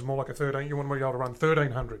 This race is more like a 13. You want to be able to run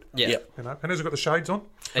 1,300. Yeah. Yep. You know, and has he got the shades on?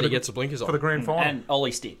 And he gets the blinkers on. For the grand final. And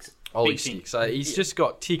Ollie sticks. Ollie Big thing. sticks. So he's just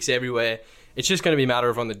got ticks everywhere. It's just going to be a matter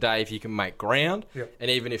of on the day if you can make ground. Yep. And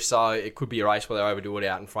even if so, it could be a race where they overdo it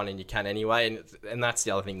out in front and you can anyway. And that's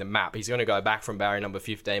the other thing, the map. He's going to go back from barrier number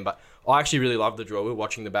 15. But I actually really loved the draw. We were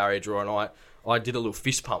watching the barrier draw and I did a little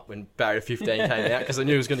fist pump when barrier 15 came out because I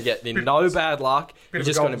knew he was going to get in no bad luck. He's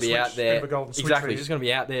just going to be out there. Exactly. He's just going to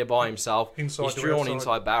be out there by himself. Inside He's to drawn outside.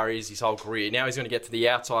 inside barriers his whole career. Now he's going to get to the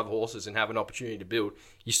outside horses and have an opportunity to build.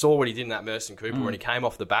 You saw what he did in that Merson Cooper when he came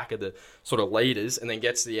off the back of the sort of leaders and then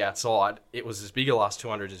gets to the outside. It was as big a last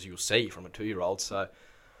 200 as you'll see from a 2-year-old. So,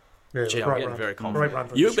 Yeah, gee, I'm great getting run. very confident. Great run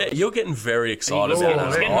for You're, this race. you're getting very excited He's- about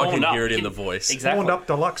he's that. getting I horned can up. hear it in the voice. Exactly. Horned up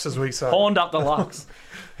deluxe, as we say. Horned up the lux.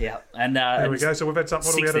 Yeah. And There we go. So we've had something.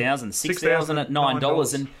 What do we have? 6,000 at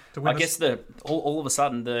 $9. And to win I guess all of a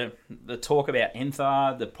sudden the talk about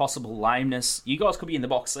Enthar, the possible lameness, you guys could be in the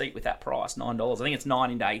box seat with that price, $9. I think it's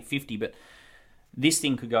 9 into 850, but this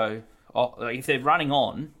thing could go. If they're running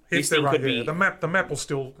on, this thing could be. The map will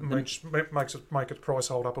still make its price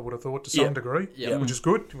hold up. I would have thought to some Yeah. degree, Yeah. which is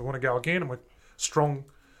good. We want to go again, and we're strong.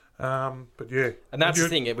 But yeah, And that's the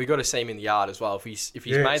thing. We've got to see him in the yard as well. If he's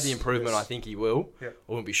Yes, made the improvement, yes. I think he will. Yeah. I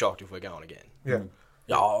wouldn't be shocked if we're going again. Yeah,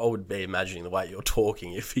 Yeah, I would be imagining the way you're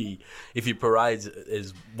talking. If he parades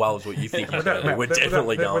as well as what you think he's with going that to do, map, we're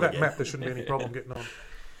definitely with going that again. map, there shouldn't be any problem getting on.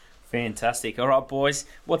 Fantastic. All right, boys.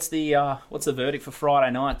 What's the verdict for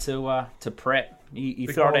Friday night to prep? You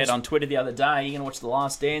Big threw it bowls. out on Twitter the other day. You going to watch The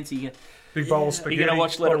Last Dance? Big bowl of Are spaghetti. you going to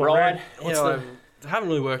watch Let It bottle of Ride? red. What's I haven't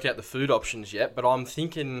really worked out the food options yet, but I'm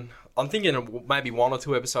thinking of maybe 1 or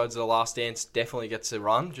 2 episodes of The Last Dance definitely gets to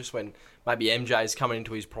run just when maybe MJ's coming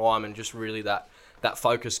into his prime and just really that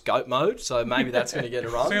focused goat mode. So maybe that's going to get a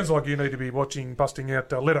run. Sounds like you need to be watching, busting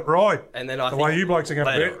out Let It Ride. And then I The think way you blokes are going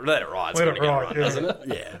to bet. Let It Ride's Let going It to get a Ride, run, yeah. doesn't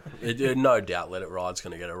it? Yeah, no doubt Let It Ride's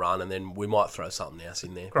going to get a run, and then we might throw something else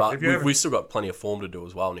in there. Great, But if you haven't- we've still got plenty of form to do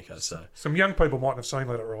as well, Nico. So Some young people mightn't have seen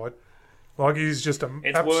Let It Ride. Like, he's just an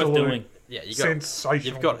It's worth absolute doing. Yeah,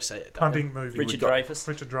 sensational you've got to see it. don't you? hunting movie. Richard We've got- Dreyfuss.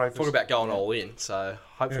 Richard Dreyfuss. Talk about going all in. So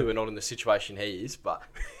hopefully Yeah. we're not in the situation he is, but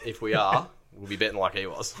if we are, we'll be betting like he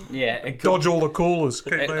was. Yeah, it could, Dodge all the coolers.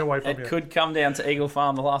 Keep me away from it you. could come down to Eagle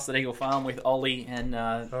Farm, the last at Eagle Farm with Ollie, and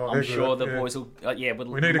I'm they're sure good, the yeah. boys will.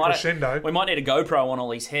 We need a crescendo. We might need a GoPro on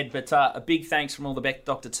Ollie's head, but a big thanks from all the Beck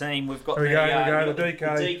Doctor team. We've got There we go, the we've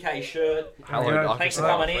got DK. the DK shirt. Hello, Doc. Thanks for Oh,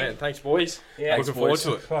 coming in. Man, thanks, boys. Yeah, Looking forward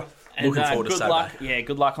to it. And, Looking forward to good Saturday. luck. Yeah,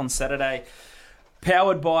 good luck on Saturday.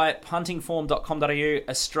 Powered by puntingform.com.au,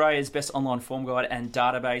 Australia's best online form guide and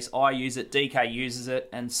database. I use it, DK uses it,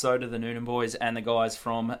 and so do the Noonan boys and the guys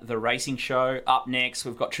from The Racing Show. Up next,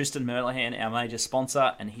 we've got Tristan Merlihan, our major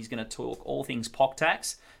sponsor, and he's going to talk all things POC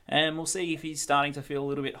tax. And we'll see if he's starting to feel a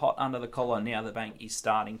little bit hot under the collar now the bank is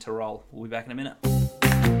starting to roll. We'll be back in a minute.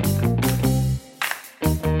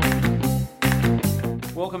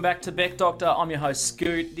 Welcome back to Beck Doctor. I'm your host,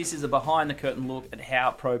 Scoot. This is a behind-the-curtain look at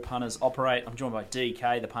how pro punters operate. I'm joined by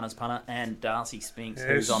DK, the punter's punter, and Darcy Spinks,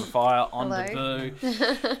 who's on fire on Hello.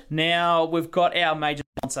 the boo. Now, we've got our major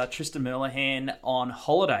sponsor, Tristan Merlihan, on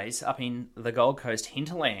holidays up in the Gold Coast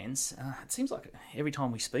hinterlands. It seems like every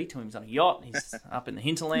time we speak to him, he's on a yacht. He's up in the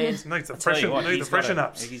hinterlands. Needs the I tell you freshen, what, need the he's got freshen a-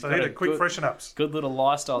 ups. he's They got need a a quick good- freshen ups. Good little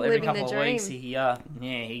lifestyle. Every Living the couple of weeks, dream.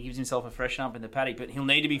 he gives himself a freshen up in the paddock, but he'll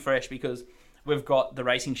need to be fresh because we've got the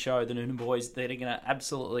racing show, the Noonan boys, that are going to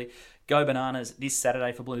absolutely go bananas this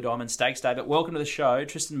Saturday for Blue Diamond Stakes Day. But welcome to the show,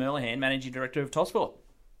 Tristan Merlihan, Managing Director of Topsport.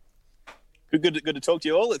 Good to talk to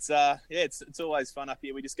you all. It's always fun up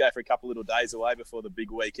here. We just go for a couple little days away before the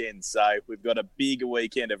big weekend, so we've got a big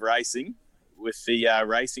weekend of racing with the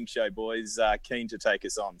racing show boys keen to take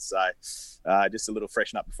us on. So just a little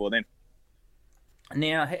freshen up before then.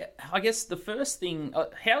 Now, I guess the first thing,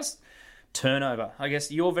 how's turnover? I guess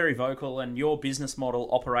you're very vocal and your business model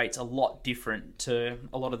operates a lot different to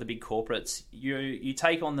a lot of the big corporates. You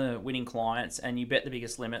take on the winning clients and you bet the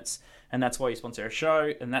biggest limits, and that's why you sponsor a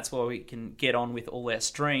show, and that's why we can get on with all our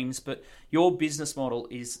streams. But your business model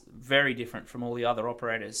is very different from all the other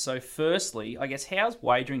operators. So firstly, I guess, how's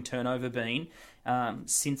wagering turnover been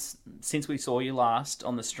since we saw you last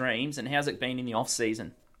on the streams, and how's it been in the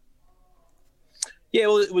off-season? Yeah,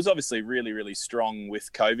 well, it was obviously really, really strong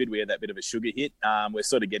with COVID. We had that bit of a sugar hit. We're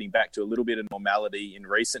sort of getting back to a little bit of normality in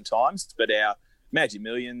recent times, but our Magic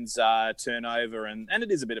Millions turnover, and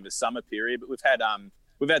it is a bit of a summer period, but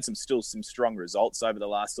we've had some strong results over the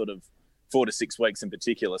last sort of 4 to 6 weeks in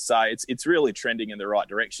particular. So it's really trending in the right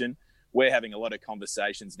direction. We're having a lot of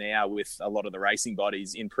conversations now with a lot of the racing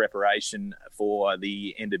bodies in preparation for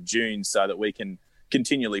the end of June, so that we can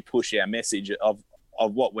continually push our message of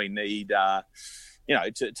what we need,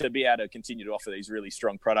 to be able to continue to offer these really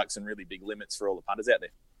strong products and really big limits for all the punters out there.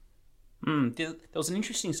 There was an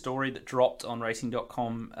interesting story that dropped on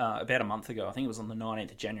racing.com about a month ago. I think it was on the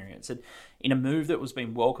 19th of January. It said, in a move that was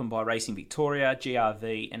being welcomed by Racing Victoria,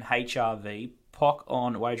 GRV and HRV, POC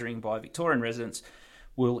on wagering by Victorian residents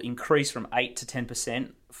will increase from 8 to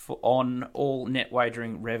 10% on all net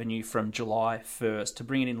wagering revenue from July 1st to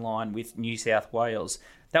bring it in line with New South Wales.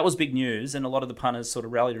 That was big news, and a lot of the punters sort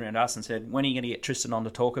of rallied around us and said, when are you going to get Tristan on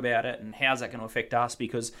to talk about it, and how's that going to affect us?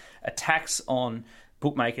 Because a tax on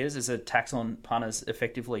bookmakers is a tax on punters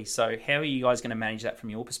effectively. So how are you guys going to manage that from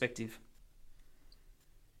your perspective?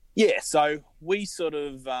 Yeah, so we sort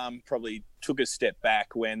of probably took a step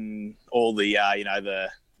back when all the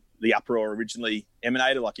the uproar originally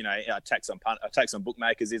emanated. Like, a tax on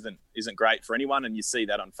bookmakers isn't great for anyone, and you see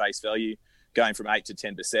that on face value going from 8 to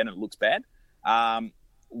 10%, and it looks bad.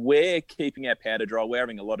 We're keeping our powder dry. We're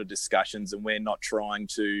having a lot of discussions, and we're not trying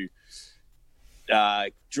to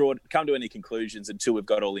come to any conclusions until we've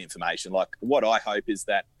got all the information. Like, what I hope is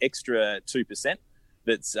that extra 2%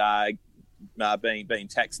 that's being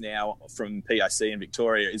taxed now from PIC in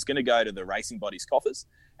Victoria is going to go to the racing bodies' coffers,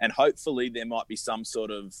 and hopefully there might be some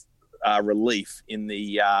sort of relief in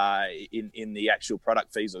the actual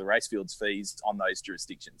product fees or the race fields fees on those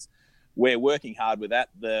jurisdictions. We're working hard with that.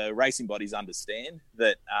 The racing bodies understand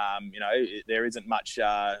that there isn't much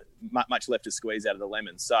left to squeeze out of the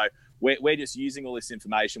lemon. So we're just using all this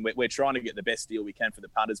information. We're trying to get the best deal we can for the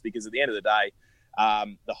punters, because at the end of the day,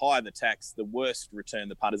 the higher the tax, the worse return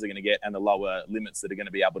the punters are going to get, and the lower limits that are going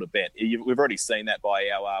to be able to bet. We've already seen that by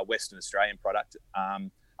our Western Australian product.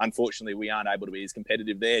 Unfortunately, we aren't able to be as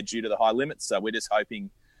competitive there due to the high limits. So we're just hoping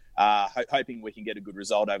we can get a good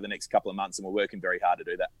result over the next couple of months, and we're working very hard to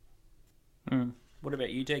do that. What about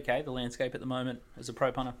you, DK, the landscape at the moment as a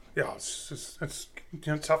pro punter? Yeah, it's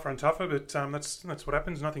tougher and tougher, but that's what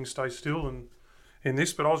happens. Nothing stays still in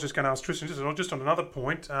this. But I was just going to ask Tristan, just on another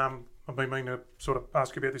point, I've been meaning to sort of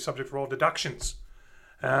ask you about this subject for all deductions.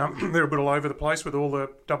 They're a bit all over the place with all the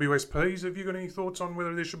WSPs. Have you got any thoughts on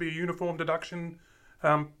whether there should be a uniform deduction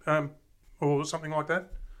or something like that?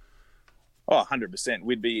 Oh, 100%.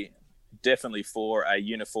 We'd be definitely for a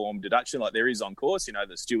uniform deduction like there is on course.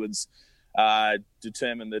 The stewards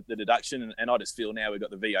determine the deduction, and I just feel now we've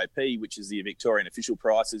got the VOP, which is the Victorian official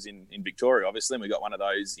prices in Victoria, obviously, and we've got one of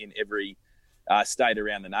those in every state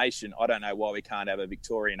around the nation. I don't know why we can't have a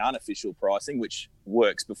Victorian unofficial pricing, which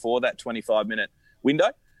works before that 25-minute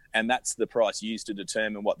window, and that's the price used to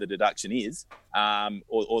determine what the deduction is,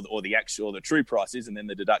 or the true price is, and then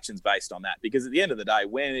the deduction's based on that. Because at the end of the day,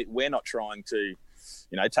 we're not trying to,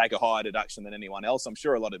 take a higher deduction than anyone else. I'm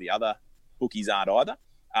sure a lot of the other bookies aren't either.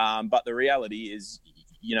 But the reality is,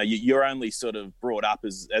 you're only sort of brought up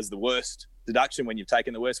as the worst deduction when you've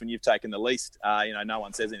taken the worst. When you've taken the least, no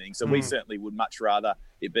one says anything. So we certainly would much rather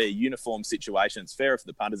it be a uniform situation. It's fairer for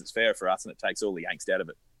the punters, it's fairer for us, and it takes all the angst out of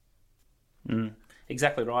it.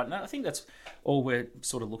 Exactly right. And I think that's all we're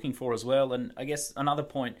sort of looking for as well. And I guess another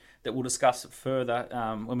point that we'll discuss further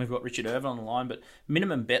when we've got Richard Irvin on the line, but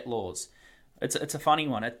minimum bet laws. It's a funny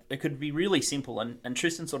one. It could be really simple, and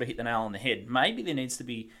Tristan sort of hit the nail on the head. Maybe there needs to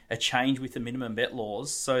be a change with the minimum bet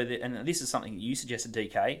laws, so that, and this is something you suggested,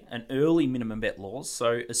 DK, an early minimum bet laws.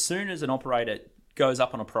 So as soon as an operator goes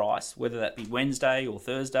up on a price, whether that be Wednesday or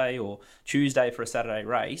Thursday or Tuesday for a Saturday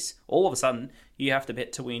race, all of a sudden you have to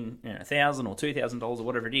bet to win $1,000 or $2,000 or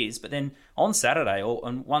whatever it is. But then on Saturday,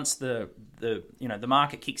 and once the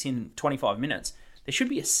market kicks in 25 minutes. There should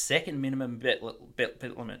be a second minimum bet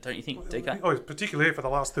limit, don't you think, DK? Oh, particularly for the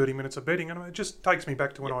last 30 minutes of betting. And it just takes me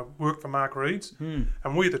back to when I worked for Mark Reeds,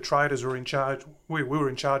 and we, the traders, were in charge. We were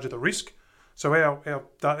in charge of the risk. So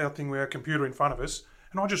our thing, we had a computer in front of us.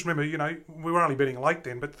 And I just remember, we were only betting late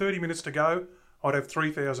then, but 30 minutes to go, I'd have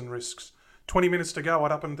 3,000 risks. 20 minutes to go,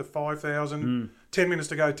 I'd up them to 5,000. 10 minutes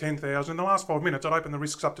to go, 10,000. In the last 5 minutes, I'd open the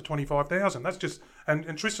risks up to 25,000. That's just,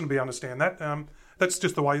 and Tristan will understand that. That's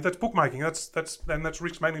just the way. That's bookmaking. That's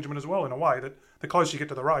risk management as well. In a way, that the closer you get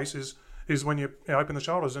to the race is when you open the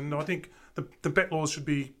shoulders. And I think the bet laws should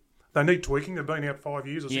be. They need tweaking. They've been out 5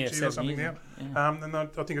 years or 6 years or something now. Yeah. And I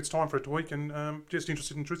think it's time for a tweak. And just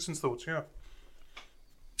interested in Tristan's thoughts. Yeah.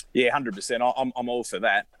 Yeah, 100%. I'm all for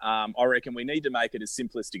that. I reckon we need to make it as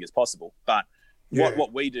simplistic as possible. But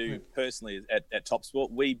What we do personally at Top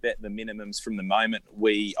Sport, we bet the minimums from the moment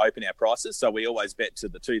we open our prices. So we always bet to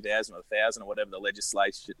the 2,000 or 1,000 or whatever the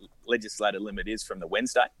legislated limit is from the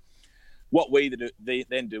Wednesday. What we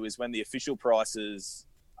then do is when the official prices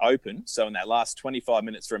open, so in that last 25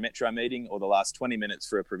 minutes for a metro meeting or the last 20 minutes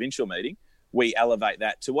for a provincial meeting, we elevate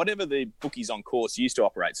that to whatever the bookies on course used to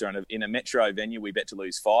operate. So in a metro venue, we bet to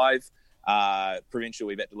lose 5. Provincial,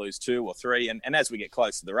 we bet to lose 2 or 3. And as we get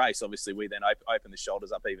close to the race, obviously, we then open the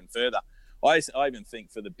shoulders up even further. I even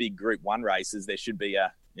think for the big Group 1 races, there should be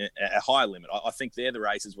a higher limit. I think they're the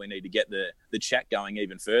races we need to get the chat going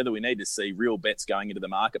even further. We need to see real bets going into the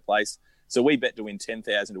marketplace. So we bet to win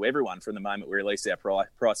 10,000 to everyone from the moment we release our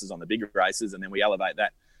prices on the bigger races, and then we elevate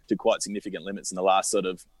that to quite significant limits in the last sort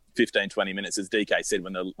of 15, 20 minutes, as DK said,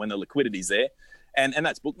 when the liquidity's there. And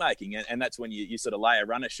that's bookmaking, and that's when you sort of lay a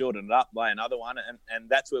runner, shorten it up, lay another one, and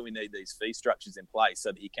that's where we need these fee structures in place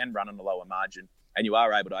so that you can run on a lower margin and you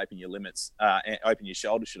are able to open your limits, open your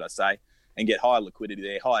shoulders, should I say, and get higher liquidity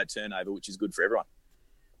there, higher turnover, which is good for everyone.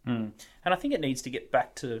 And I think it needs to get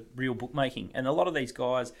back to real bookmaking. And a lot of these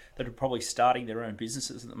guys that are probably starting their own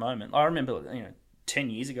businesses at the moment, I remember, 10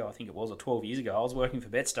 years ago, I think it was, or 12 years ago, I was working for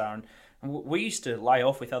Betstar, and we used to lay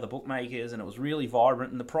off with other bookmakers, and it was really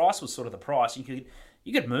vibrant, and the price was sort of the price. You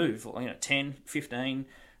could move, 10, 15,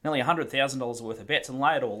 nearly $100,000 worth of bets and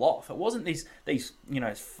lay it all off. It wasn't these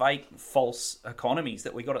fake, false economies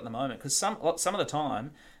that we got at the moment, because some of the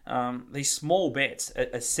time, these small bets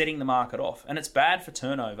are setting the market off, and it's bad for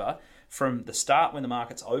turnover from the start when the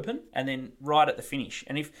market's open and then right at the finish.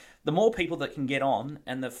 And if the more people that can get on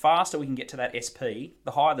and the faster we can get to that SP,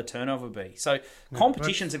 the higher the turnover will be. So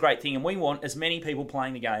competition's a great thing, and we want as many people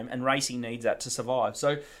playing the game, and racing needs that to survive.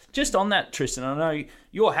 So just on that, Tristan, I know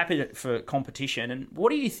you're happy for competition, and what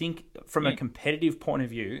do you think from a competitive point of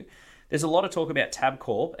view? There's a lot of talk about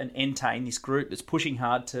Tabcorp and Entain, this group that's pushing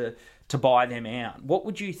hard to buy them out. What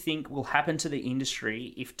would you think will happen to the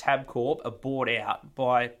industry if Tabcorp are bought out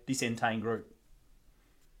by this Entain group?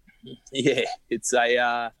 Yeah, it's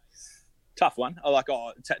a tough one.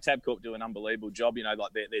 Tabcorp do an unbelievable job.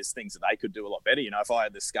 There's things that they could do a lot better. If I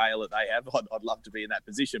had the scale that they have, I'd love to be in that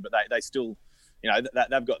position. But they still,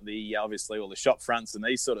 they've got the obviously all the shop fronts and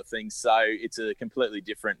these sort of things. So it's a completely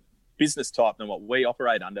different business type than what we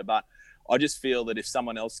operate under. But I just feel that if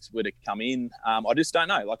someone else were to come in, I just don't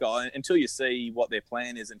know. Until you see what their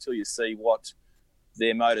plan is, until you see what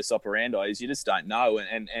their modus operandi is, you just don't know.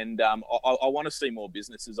 And I want to see more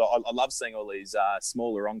businesses. I love seeing all these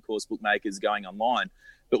smaller on-course bookmakers going online,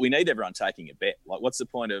 but we need everyone taking a bet. What's the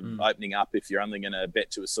point of opening up if you're only going to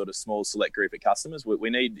bet to a sort of small select group of customers? We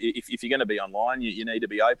need, if you're going to be online, you need to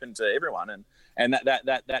be open to everyone, and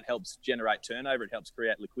that helps generate turnover. It helps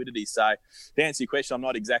create liquidity. So to answer your question, I'm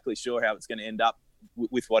not exactly sure how it's going to end up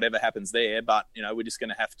with whatever happens there, but we're just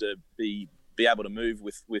going to have to be able to move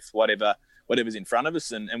with whatever's in front of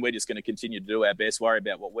us, and we're just going to continue to do our best, worry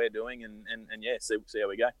about what we're doing, and see how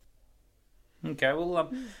we go. Okay,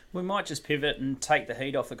 well, we might just pivot and take the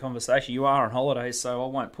heat off the conversation. You are on holidays, so I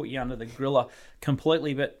won't put you under the griller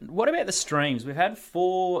completely. But what about the streams? We've had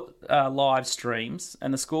 4 live streams,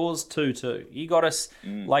 and the score's 2-2. You got us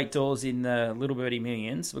late doors in the Little Birdie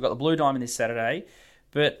Millions. We've got the Blue Diamond this Saturday.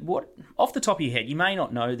 But what, off the top of your head, you may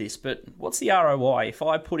not know this, but what's the ROI? If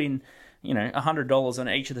I put in, $100 on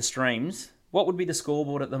each of the streams, what would be the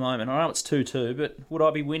scoreboard at the moment? I know it's 2-2, but would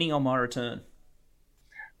I be winning on my return?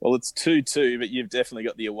 Well, it's 2-2, but you've definitely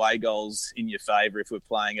got the away goals in your favour if we're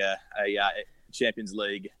playing a Champions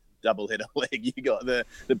League doubleheader leg. You got the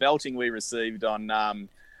belting we received on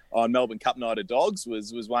Melbourne Cup Night of Dogs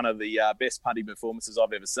was one of the best punting performances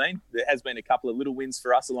I've ever seen. There has been a couple of little wins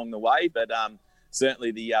for us along the way, but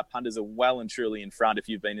certainly the punters are well and truly in front if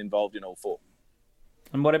you've been involved in all 4.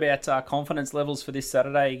 And what about confidence levels for this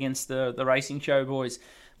Saturday against the Racing Show boys?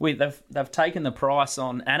 They've taken the price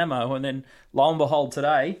on Animo, and then lo and behold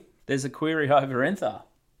today, there's a query over Enther.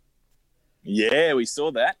 Yeah, we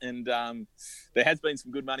saw that, and there has been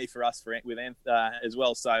some good money for us with Enther as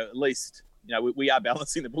well. So at least we are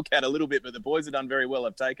balancing the book out a little bit, but the boys have done very well.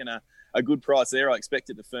 Have taken a good price there. I expect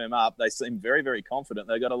it to firm up. They seem very, very confident.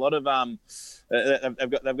 They've got a lot of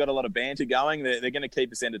they've got a lot of banter going. They're going to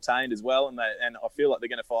keep us entertained as well, and I feel like they're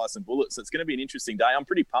going to fire some bullets. So it's going to be an interesting day. I'm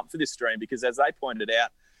pretty pumped for this stream because, as they pointed out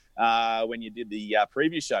when you did the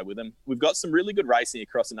preview show with them, we've got some really good racing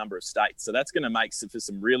across a number of states. So that's going to make for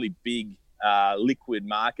some really big liquid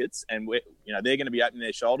markets, and they're going to be opening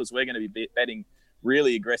their shoulders. We're going to be betting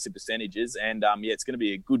really aggressive percentages, and it's going to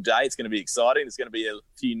be a good day. It's going to be exciting. There's going to be a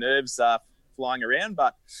few nerves flying around,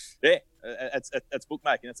 but that's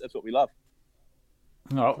bookmaking. That's what we love.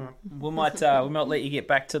 Oh, we might let you get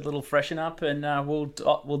back to a little freshen up, and we'll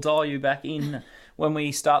dial you back in when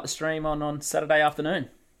we start the stream on Saturday afternoon.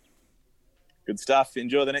 Good stuff.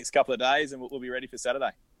 Enjoy the next couple of days, and we'll be ready for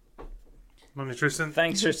Saturday. Morning, Tristan.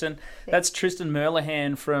 Thanks, Tristan. That's Tristan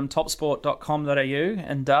Merlihan from topsport.com.au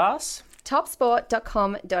and Das.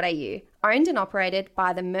 Topsport.com.au. Owned and operated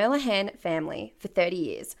by the Merlihan family for 30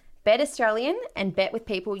 years. Bet Australian and bet with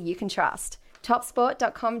people you can trust.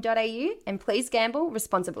 Topsport.com.au, and please gamble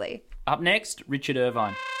responsibly. Up next, Richard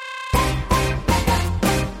Irvine.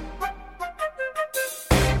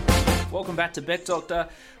 Welcome back to Bet Doctor.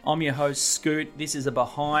 I'm your host, Scoot. This is a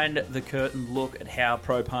behind-the-curtain look at how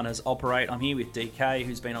pro punters operate. I'm here with DK,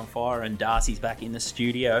 who's been on fire, and Darcy's back in the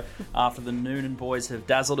studio after the Noonan boys have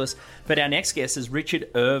dazzled us. But our next guest is Richard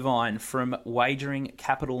Irvine from Wagering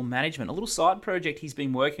Capital Management, a little side project he's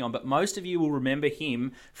been working on, but most of you will remember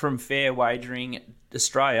him from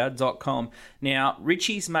fairwageringaustralia.com. Now,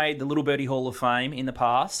 Richie's made the Little Birdie Hall of Fame in the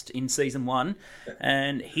past, in Season 1,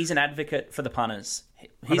 and he's an advocate for the punters.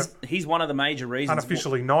 He's one of the major reasons.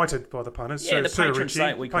 Unofficially knighted by the punters. Yeah, so the patron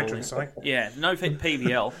saint we call him. Yeah, no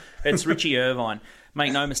PBL. It's Richie Irvine.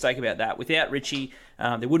 Make no mistake about that. Without Richie,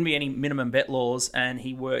 there wouldn't be any minimum bet laws, and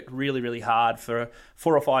he worked really, really hard for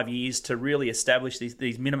 4 or 5 years to really establish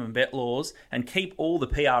these minimum bet laws and keep all the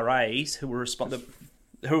PRAs who were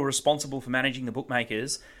responsible for managing the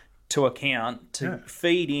bookmakers to account, to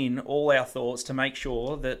feed in all our thoughts to make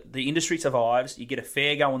sure that the industry survives, you get a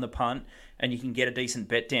fair go on the punt, and you can get a decent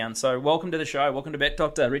bet down. So welcome to the show. Welcome to Bet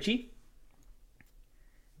Doctor, Richie.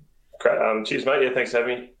 Great. Cheers, mate. Yeah, thanks for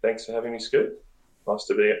having me, Scoot. Nice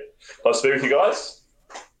to be with you guys.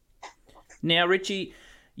 Now, Richie,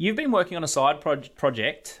 you've been working on a side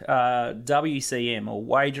project, WCM, or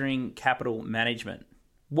Wagering Capital Management.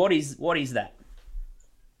 What is that?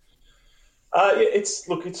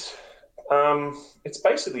 It's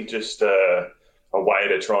basically just a way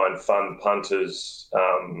to try and fund punters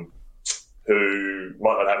who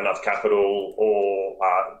might not have enough capital or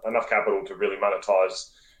enough capital to really monetize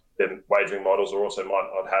their wagering models, or also might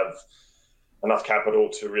not have enough capital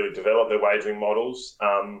to really develop their wagering models.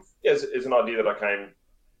 It's an idea that I came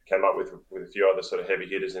up with a few other sort of heavy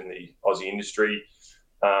hitters in the Aussie industry.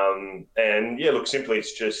 Simply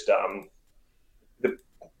it's just the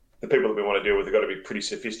people that we want to deal with have got to be pretty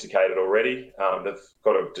sophisticated already. They've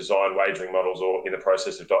got to design wagering models, or in the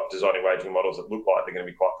process of designing wagering models that look like they're going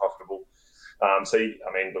to be quite profitable.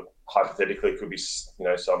 Hypothetically, it could be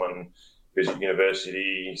someone who's at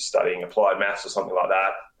university studying applied maths or something like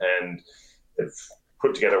that, and they've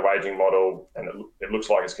put together a wagering model, and it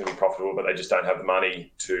looks like it's going to be profitable, but they just don't have the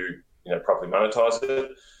money to properly monetize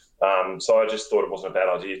it. So I just thought it wasn't a bad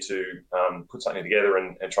idea to put something together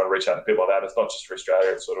and try to reach out to people like that. It's not just for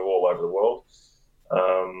Australia; it's sort of all over the world.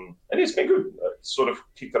 And it's been good. I sort of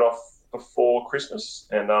kicked it off before Christmas,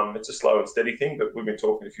 and it's a slow and steady thing, but we've been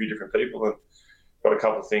talking to a few different people and got a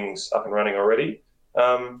couple of things up and running already.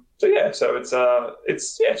 So it's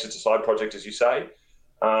just a side project, as you say.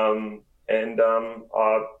 I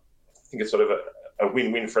think it's sort of a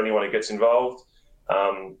win-win for anyone who gets involved.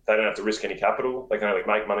 They don't have to risk any capital. They can only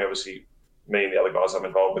make money. Obviously, me and the other guys I'm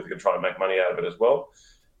involved with can try and make money out of it as well.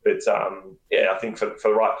 But I think for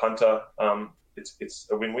the right punter, it's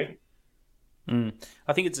a win-win.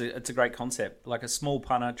 I think it's a great concept. Like a small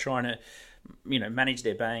punter trying to, manage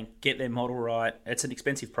their bank, get their model right. It's an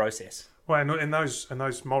expensive process. Well, and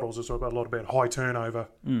those models are sort of a lot about high turnover,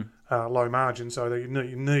 low margin. So you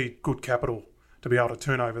need good capital to be able to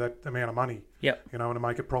turn over that amount of money. Yep. And to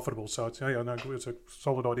make it profitable. So it's a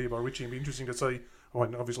solid idea by Richie. It'd be interesting to see. I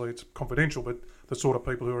mean, obviously it's confidential, but the sort of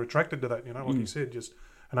people who are attracted to that, like you said,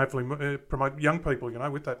 and hopefully promote young people,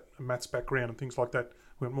 with that maths background and things like that.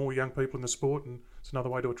 We want more young people in the sport, and it's another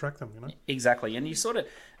way to attract them, Exactly. And you sort of,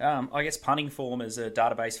 punting form is a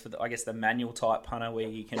database for, the manual type punter where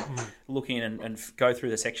you can look in and go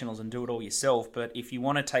through the sectionals and do it all yourself. But if you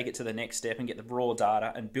want to take it to the next step and get the raw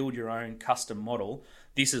data and build your own custom model,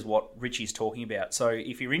 this is what Richie's talking about. So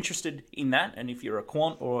if you're interested in that, and if you're a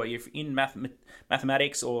quant or if you're in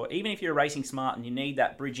mathematics, or even if you're racing smart and you need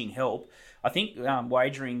that bridging help, I think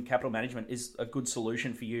Wagering Capital Management is a good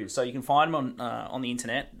solution for you. So you can find them on the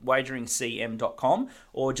internet, wageringcm.com,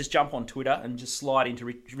 or just jump on Twitter and just slide into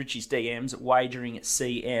Richie's DMs at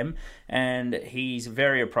wageringcm, and he's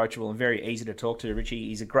very approachable and very easy to talk to. Richie,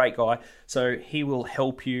 he's a great guy, so he will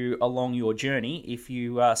help you along your journey if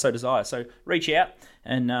you so desire. So reach out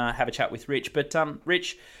and have a chat with Rich. But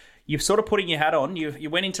Rich, you're sort of putting your hat on. You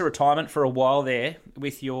went into retirement for a while there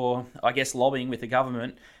with your, I guess, lobbying with the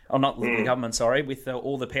government, or not the government, sorry, with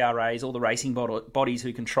all the PRAs, all the racing bodies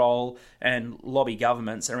who control and lobby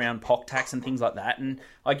governments around POC tax and things like that. And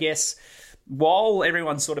I guess while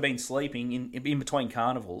everyone's sort of been sleeping in between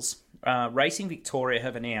carnivals, Racing Victoria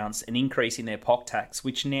have announced an increase in their POC tax,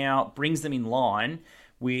 which now brings them in line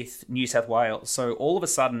with New South Wales. So all of a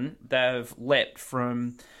sudden, they've leapt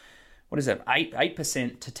from,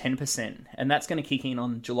 8% to 10%, and that's going to kick in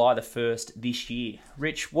on July the 1st this year.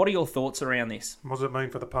 Rich, what are your thoughts around this? What does it mean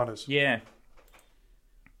for the punters? Yeah.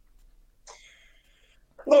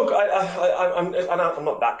 Look, I'm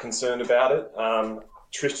not that concerned about it.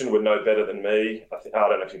 Tristan would know better than me. I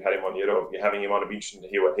don't know if you've had him on yet, or if you're having him on. It'd be interesting to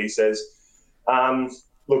hear what he says.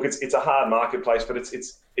 Look, it's a hard marketplace, but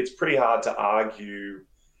it's pretty hard to argue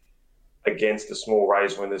against a small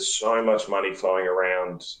raise when there's so much money flowing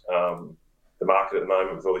around the market at the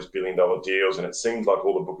moment with all these billion-dollar deals, and it seems like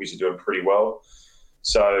all the bookies are doing pretty well.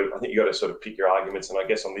 So I think you've got to sort of pick your arguments, and I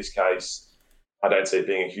guess on this case, I don't see it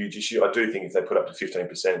being a huge issue. I do think if they put up to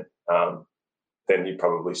 15%, then you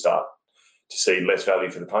probably start to see less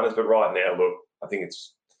value for the punters. But right now, look, I think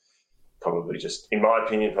it's probably just, in my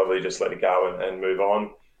opinion, probably just let it go and move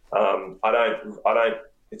on.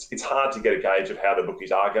 It's hard to get a gauge of how the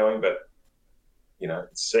bookies are going, but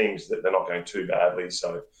it seems that they're not going too badly.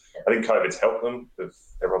 So I think COVID's helped them.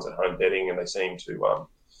 Everyone's at home betting, and they seem to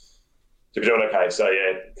be doing okay. So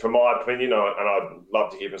yeah, from my opinion, and I'd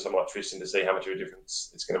love to hear from someone like Tristan to see how much of a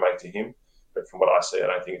difference it's going to make to him. But from what I see, I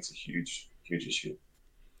don't think it's a huge issue.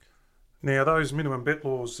 Now, those minimum bet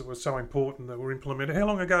laws that were so important that were implemented, how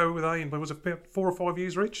long ago were they in? Was it about 4 or 5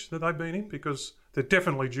 years, Rich, that they've been in? Because they're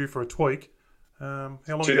definitely due for a tweak. How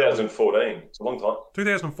long 2014. Ago? It's a long time.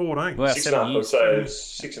 2014. Well, 7 years. So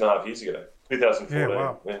 6.5 years ago. 2014. Yeah,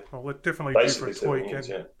 wow. Yeah. Well, they're definitely due for a tweak.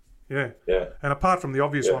 Yeah. And apart from the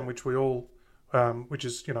obvious one, which we all, which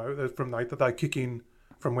is, from that they kick in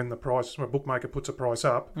from when a bookmaker puts a price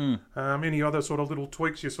up. Any other sort of little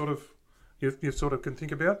tweaks you sort of can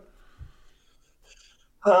think about?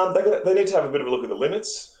 They need to have a bit of a look at the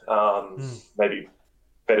limits, maybe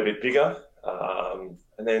bet a bit bigger.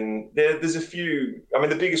 And then there's a few,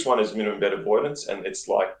 the biggest one is minimum bet avoidance, and it's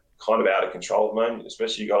like kind of out of control at the moment,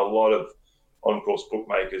 especially you've got a lot of on-course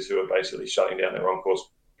bookmakers who are basically shutting down their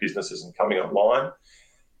on-course businesses and coming online.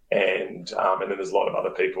 And then there's a lot of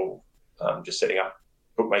other people just setting up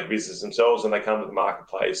bookmaker businesses themselves, and they come to the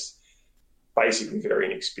marketplace basically very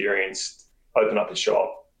inexperienced, open up a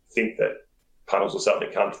shop, think that punters will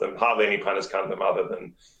suddenly come to them. Hardly any punters come to them other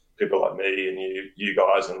than people like me and you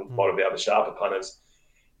guys and a lot of the other sharper punters.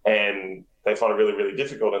 And they find it really, really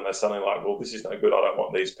difficult, and they're suddenly like, well, this is no good. I don't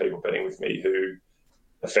want these people betting with me who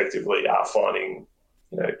effectively are finding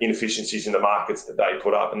inefficiencies in the markets that they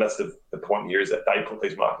put up. And that's the point here, is that they put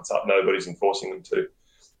these markets up. Nobody's enforcing them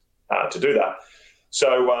to do that.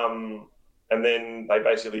 So, and then they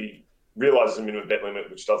basically realise there's a minimum bet limit,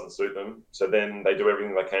 which doesn't suit them. So then they do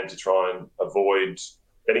everything they can to try and avoid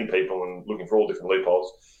betting people and looking for all different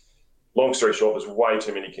loopholes. Long story short, there's way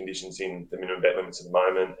too many conditions in the minimum bet limits at the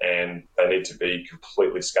moment, and they need to be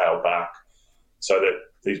completely scaled back so that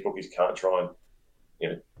these bookies can't try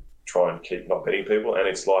and keep not betting people. And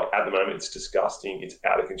it's like, at the moment, it's disgusting. It's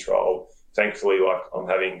out of control. Thankfully, I'm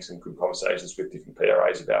having some good conversations with different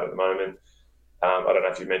PRAs about it at the moment. I don't know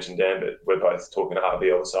if you mentioned, Dan, but we're both talking to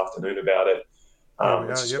RBL this afternoon about it.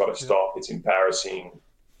 It's just got to stop. It's embarrassing.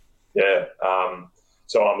 Yeah.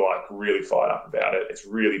 So I'm really fired up about it. It's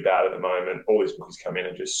really bad at the moment. All these bookies come in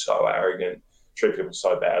and just so arrogant, treat people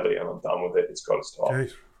so badly, and I'm done with it. It's got to stop.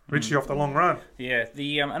 Jeez. Richie off the long run. Yeah,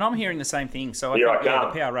 and I'm hearing the same thing. So I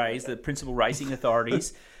think the PRAs, the principal racing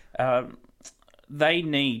authorities, they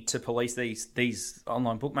need to police these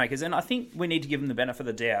online bookmakers, and I think we need to give them the benefit of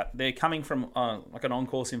the doubt. They're coming from an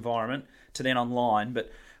on-course environment to then online,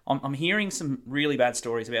 but I'm hearing some really bad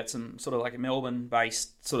stories about some sort of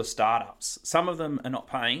Melbourne-based sort of startups. Some of them are not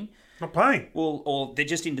paying. Not paying? Well, or they're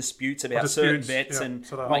just in disputes about certain bets, and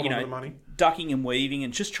so the money. Ducking and weaving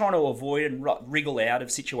and just trying to avoid and wriggle out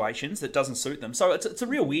of situations that doesn't suit them. So it's a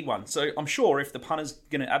real weird one. So I'm sure if the punter's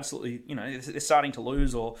going to absolutely, they're starting to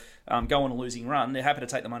lose or go on a losing run, they're happy to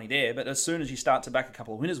take the money there. But as soon as you start to back a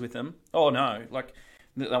couple of winners with them, oh no,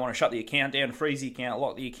 they want to shut the account down, freeze the account,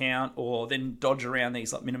 lock the account, or then dodge around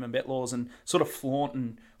these minimum bet laws and sort of flaunt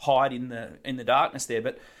and hide in the darkness there.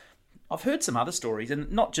 But I've heard some other stories,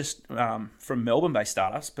 and not just from Melbourne-based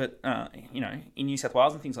startups, but in New South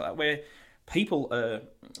Wales and things like that, where people are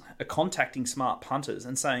contacting smart punters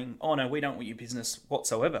and saying, "Oh no, we don't want your business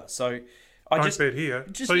whatsoever." So don't bet here.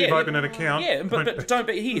 So you've opened an account. Yeah, but don't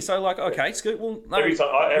bet here. So like, okay, Scoot, well, no, Every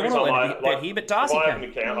time I bet here, but Darcy if I can. open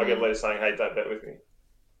an account, I get letters saying, "Hey, don't bet with me."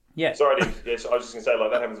 Yeah. Sorry, yes, I was just going to say,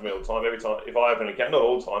 like, that happens to me all the time. Every time, if I open an account, not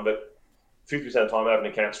all the time, but 50% of the time I open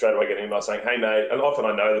an account, straight away I get an email saying, "Hey, mate," and often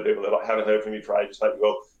I know the people that haven't heard from you for ages, like,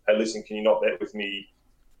 "Well, hey, listen, can you not bet with me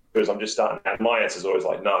because I'm just starting out?" My answer is always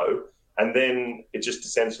like, "No," and then it just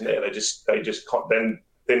descends from there.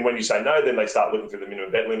 Then when you say no, then they start looking for the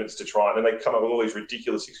minimum bet limits to try, and then they come up with all these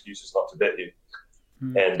ridiculous excuses not to bet you,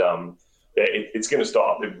 and it's going to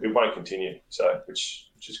stop. It won't continue. So,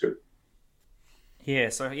 which is good. Yeah,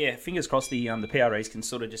 so fingers crossed the PREs can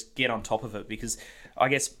sort of just get on top of it, because I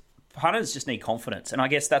guess punters just need confidence, and I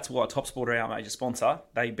guess that's why TopSport are our major sponsor.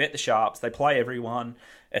 They bet the sharps, they play everyone,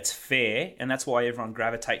 it's fair, and that's why everyone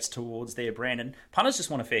gravitates towards their brand. And punters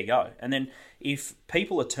just want a fair go. And then if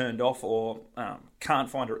people are turned off or can't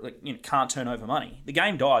turn over money, the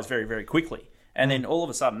game dies very, very quickly. And then all of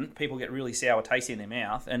a sudden, people get really sour taste in their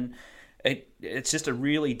mouth, and it's just a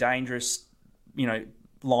really dangerous,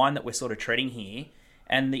 line that we're sort of treading here,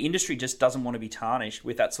 and the industry just doesn't want to be tarnished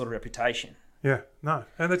with that sort of reputation. Yeah, no.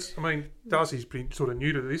 And that's, Darcy's been sort of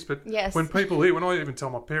new to this, but yes. When people hear, when I even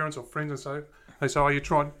tell my parents or friends, and they say, "Oh, you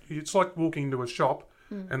tried," it's like walking into a shop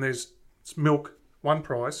and there's milk one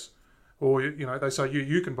price, or, they say,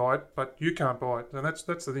 you can buy it, but you can't buy it. And that's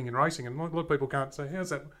the thing in racing, and a lot of people can't say,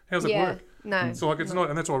 how's it work? No. It's like, it's not,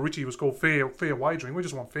 and that's why Richie was called fair wagering. We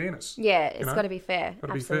just want fairness. Yeah, it's got to be fair.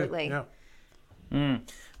 Absolutely. Be fair. Yeah.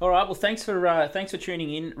 All right. Well, thanks for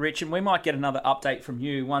tuning in, Rich, and we might get another update from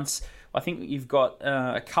you once. I think you've got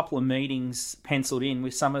a couple of meetings penciled in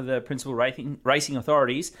with some of the principal racing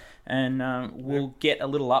authorities, and we'll get a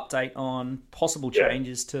little update on possible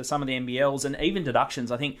changes to some of the NBLs and even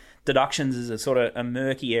deductions. I think deductions is a sort of a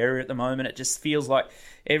murky area at the moment. It just feels like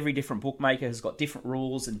every different bookmaker has got different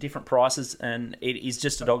rules and different prices, and it is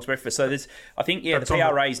just a dog's breakfast. So I think the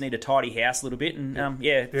PRAs need a tidy house a little bit. And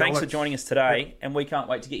thanks for joining us today, and we can't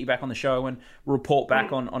wait to get you back on the show and report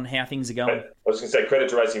back on how things are going. I was going to say credit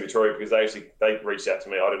to Racing Victoria, because they reached out to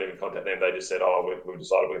me. I didn't even contact them. They just said, we've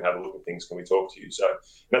decided we're going to have a look at things. Can we talk to you? So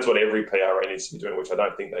that's what every PRA needs to be doing, which I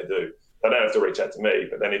don't think they do. They don't have to reach out to me,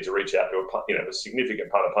 but they need to reach out to a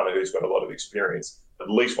significant punter who's got a lot of experience, at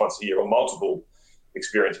least once a year, or multiple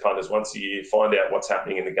experienced punters once a year, find out what's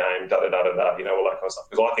happening in the game, all that kind of stuff.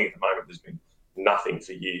 Because I think at the moment there's been nothing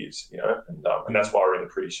for years, and that's why we're in the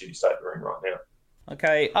pretty shitty state we're in right now.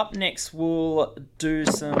 Okay, up next we'll do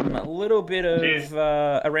a little bit of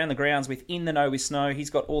around the grounds with In the Know with Snow.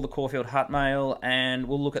 He's got all the Caulfield Hut mail, and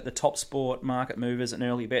we'll look at the TopSport market movers and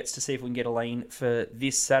early bets to see if we can get a lean for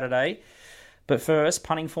this Saturday. But first,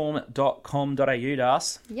 puntingform.com.au,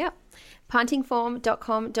 Das. Yep.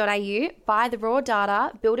 puntingform.com.au, buy the raw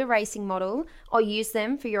data, build a racing model, or use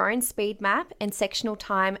them for your own speed map and sectional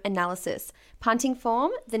time analysis. Punting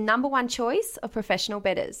Form, the number one choice of professional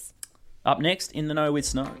bettors. Up next, In the Know with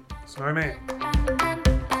Snow. Snowman.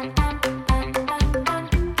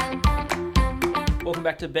 Welcome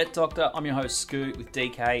back to Bet Doctor. I'm your host, Scoot, with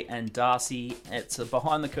DK and Darcy. It's a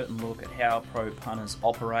behind-the-curtain look at how pro punters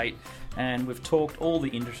operate, and we've talked all the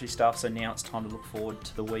industry stuff, so now it's time to look forward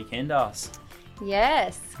to the weekend, Darcy.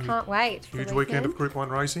 Yes, can't wait. Huge weekend of Group 1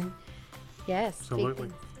 racing. Yes.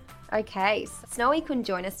 Absolutely. Okay, so Snowy couldn't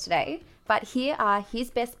join us today, but here are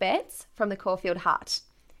his best bets from the Caulfield Hut.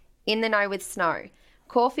 In the Know with Snow.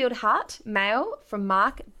 Caulfield Hut, mail from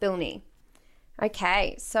Mark Bilney.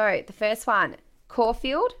 Okay, so the first one.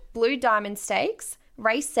 Caulfield, Blue Diamond Stakes,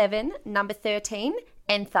 Race 7, number 13,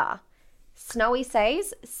 Enther. Snowy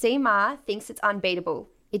says, Seamar thinks it's unbeatable.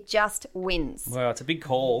 It just wins. Well, it's a big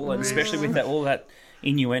call, and especially with all that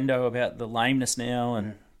innuendo about the lameness now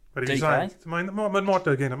and But DK. he's saying, it might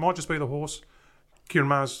do again. It might just be the horse. Kieran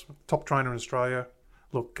Maher's top trainer in Australia.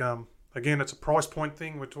 Look, again, it's a price point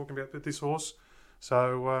thing we're talking about with this horse.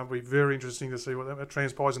 So it'll be very interesting to see what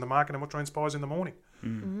transpires in the market and what transpires in the morning.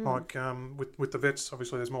 Mm-hmm. Like with the vets,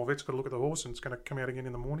 obviously there's more vets got to look at the horse, and it's going to come out again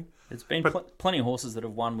in the morning. There's been plenty of horses that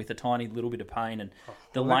have won with a tiny little bit of pain and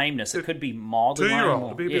the lameness. It could be mildly lame. 2-year-old,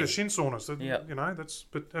 it'll be a bit of shin soreness. And it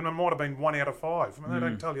might have been 1 out of 5. They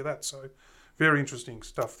don't tell you that. So very interesting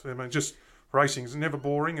stuff. Just racing is never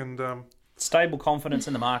boring, and stable confidence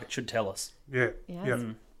in the market should tell us. Yeah.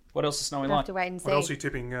 What else is Snowy We'll like? have to wait and see. What else are you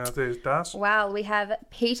tipping there, Das? Well, we have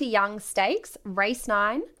Peter Young Stakes, Race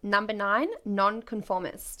 9, number 9,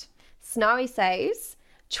 Non-Conformist. Snowy says,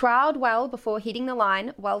 trialled well before hitting the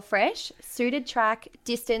line, well fresh, suited track,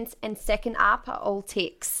 distance and second up are all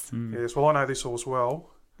ticks. Yes, well, I know this horse well.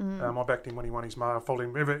 I backed him when he won his mail.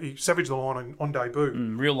 Followed him. He savaged the line on debut.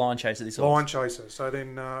 Real line chaser this Line horse. chaser. So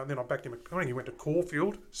then I backed him. I think he went to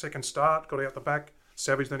Caulfield, second start, got out the back,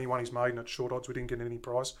 savage. Then he won his maiden at short odds. We didn't get any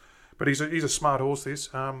price, but he's a smart horse. This.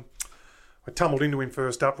 I tumbled into him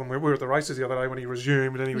first up when we were at the races the other day when he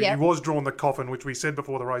resumed, and he was drawn the coffin, which we said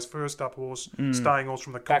before the race. First up horse, staying horse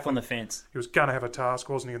from the coffin. Back on the fence. He was going to have a task,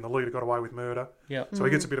 wasn't he? And the leader got away with murder. Yeah. So he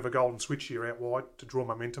gets a bit of a golden switch here out wide to draw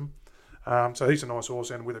momentum. So he's a nice horse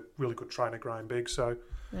and with a really good trainer, Graham Begg. So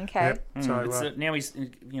Okay. so Now he's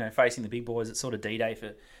facing the big boys. It's sort of D-Day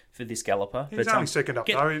for this galloper. he's only second up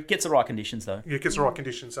though. Gets the right conditions though. Yeah, gets the right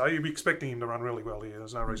conditions. So you'd be expecting him to run really well here.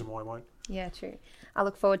 There's no reason why he won't. Yeah, true. I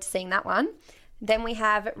look forward to seeing that one. Then we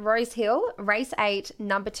have Rose Hill, race 8,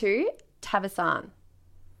 number 2, Tavasan.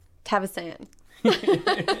 No,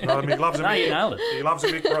 I mean, he loves a No, you nailed it. He loves a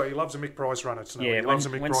Mick Price runner. Snowy. Yeah, he loves a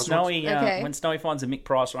Mick when Price Snowy Okay. when Snowy finds a Mick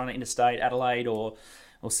Price runner interstate, Adelaide or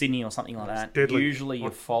Sydney or something like that, deadly. usually you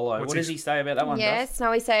follow. what's What does his- he say about that one? Yes, Gus?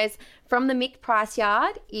 Snowy says, from the Mick Price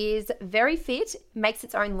yard, is very fit, makes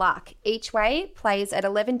its own luck. Each way, plays at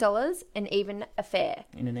 $11, an even affair.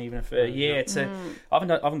 In an even affair. Yeah, it's I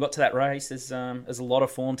haven't got to that race. There's a lot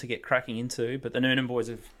of form to get cracking into, but the Noonan boys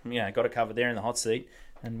have got it covered there in the hot seat,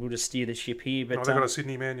 and we'll just steer the ship here. But They've got a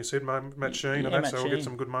Sydney man, you said, Matt Sheen, and Matt that, so we'll Sheen. get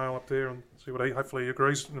some good mail up there and see what he hopefully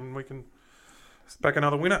agrees, and we can back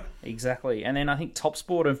another winner. Exactly, and then I think Top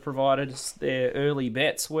Sport have provided us their early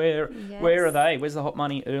bets. Where Yes. are they? Where's the hot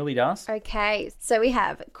money early, Dust? Okay, so we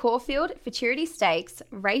have Caulfield Futurity Stakes,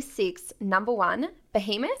 race 6, number 1,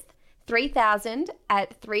 Behemoth, 3,000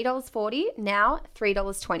 at $3.40, now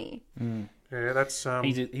 $3.20. Yeah, that's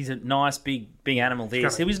He's a nice big animal there.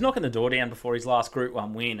 gonna- He was knocking the door down before his last Group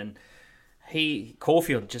 1 win, and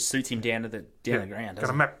Caulfield just suits him down to the ground. got a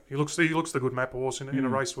Doesn't map. He looks the good map horse in a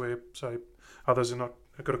race where say others are not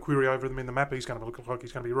have got a query over them in the map. He's going to look like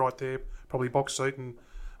he's going to be right there, probably box seat. And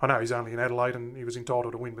I know he's only in Adelaide and he was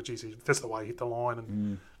entitled to win, but geez, that's the way he hit the line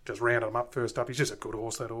and just rounded him up first up. He's just a good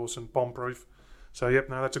horse, that horse, and bomb proof. So yep,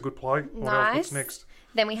 no, that's a good play. What's next?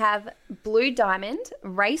 Then we have Blue Diamond,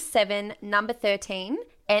 race 7, number 13,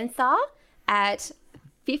 Enthar at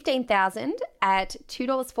 15,000 at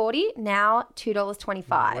 $2.40, now $2.25.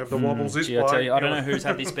 We'll have the wobbles this Gee, I play. tell you, I don't know who's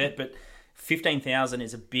had this bet, but 15,000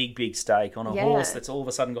 is a big stake on a Yeah. horse that's all of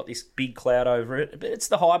a sudden got this big cloud over it. But it's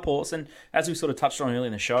the hype horse, and as we sort of touched on earlier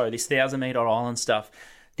in the show, this 1,000-metre island stuff,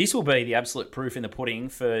 this will be the absolute proof in the pudding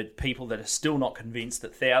for people that are still not convinced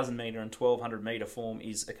that 1,000-metre and 1,200-metre form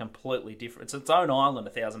is a completely different. It's its own island,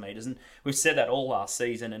 1,000 metres, and we've said that all last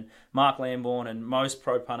season. And Mark Lambourne and most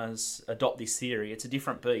pro punters adopt this theory. It's a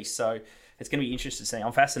different beast, so it's going to be interesting to see.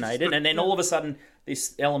 I'm fascinated, and then all of a sudden,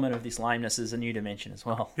 this element of this lameness is a new dimension as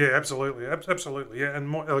well. Yeah, absolutely, absolutely. Yeah, and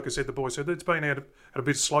like I said, the boys said it's been at a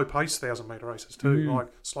bit slow pace 1,000-metre races too, like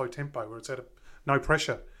slow tempo where it's at no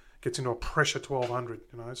pressure. Gets into a pressure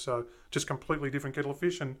 1,200, so just completely different kettle of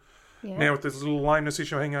fish. And now with this little lameness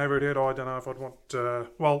issue hanging over it, I don't know if I'd want.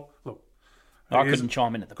 Look, I couldn't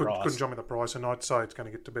chime in at the price. Couldn't chime in the price, and I'd say it's going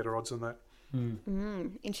to get to better odds than that.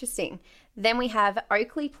 Interesting. Then we have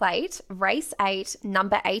Oakley Plate, race 8,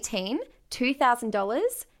 number 18,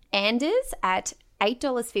 $2,000, Anders at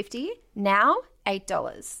 $8.50, now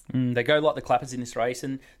 $8. They go like the clappers in this race,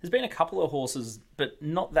 and there's been a couple of horses, but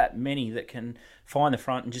not that many that can find the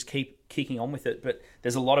front and just keep kicking on with it. But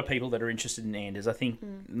there's a lot of people that are interested in Anders. I think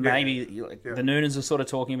maybe the Noonans are sort of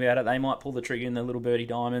talking about it. They might pull the trigger in the Little Birdie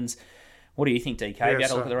Diamonds. What do you think, DK? Have you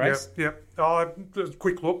had a look at the race? Yeah.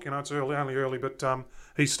 Quick look, it's only early, but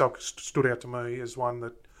he stood out to me as one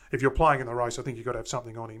that if you're playing in the race, I think you've got to have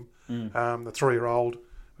something on him. The 3-year-old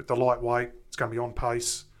with the lightweight, it's going to be on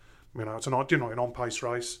pace. It's generally an on-pace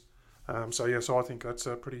race. So I think that's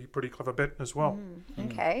a pretty clever bet as well.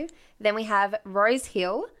 Okay. Then we have Rose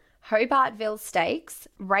Hill, Hobartville Stakes,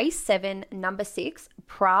 race 7, number 6,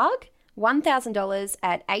 Prague, $1,000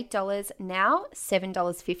 at $8, now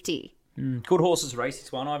 $7.50. Good horses race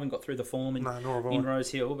this one. I haven't got through the form in nor have I.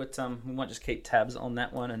 Rose Hill, but we might just keep tabs on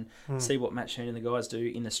that one and see what Matt Sheen and the guys do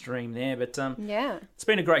in the stream there. But it's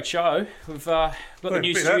been a great show. We've got the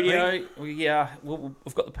new studio.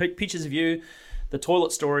 We've got the pictures of you. The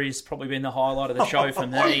toilet story has probably been the highlight of the show for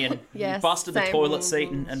me. And Yes, you busted the same. toilet seat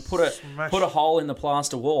and put a hole in the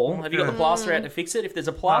plaster wall. Have you got the plaster out to fix it? If there's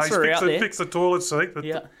a plaster out there, Fix the toilet seat, but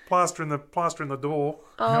the plaster in the door.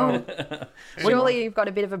 Oh, surely you've got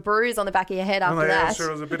a bit of a bruise on the back of your head after that. Sure,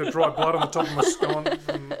 there's a bit of dry blood on the top of my skull.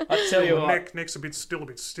 I tell you what. Neck's still a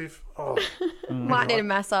bit stiff. Oh, Might need a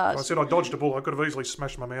massage. I said I dodged a bullet. I could have easily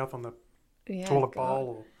smashed my mouth on the toilet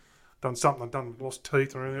bowl or done something, lost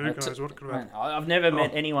teeth or anything. Who knows what it could have happened. I've never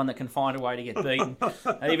met anyone that can find a way to get beaten.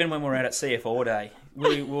 Even when we were out at CF4 Day,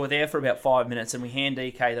 we were there for about 5 minutes and we hand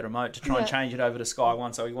DK the remote to try and change it over to Sky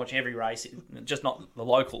One so we watch every race, just not the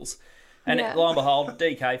locals. And lo and behold,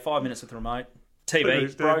 DK, 5 minutes with the remote.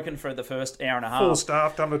 TV broken for the first hour and a half. Full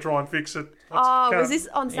staff done to try and fix it. Was this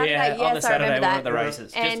on Saturday? Yeah, on the Yes, I Saturday, remember one of that. the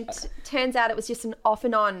races. And turns out it was just an off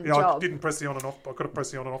and on Yeah, job. I didn't press the on and off. I could have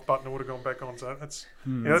pressed the on and off button. It would have gone back on. So that's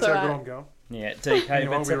That's how all good right. I'm going. Yeah, DK.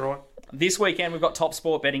 Anyway, but we'll be right. This weekend we've got Top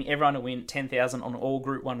Sport betting everyone to win $10,000 on all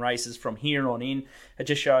Group 1 races from here on in. It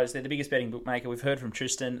just shows they're the biggest betting bookmaker. We've heard from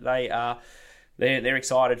Tristan. They're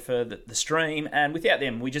excited for the stream, and without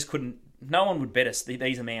them we just couldn't. No one would bet us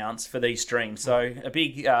these amounts for these streams. So a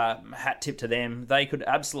big hat tip to them. They could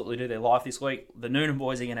absolutely do their life this week. The Noonan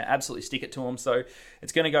boys are going to absolutely stick it to them. So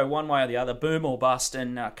it's going to go one way or the other, boom or bust,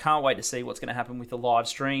 and can't wait to see what's going to happen with the live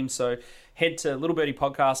stream. So head to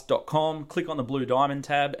littlebirdiePodcast.com, click on the blue diamond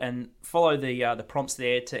tab, and follow the prompts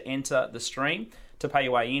there to enter the stream. To pay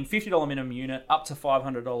your way in, $50 minimum unit, up to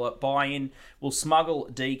 $500 buy-in. We'll smuggle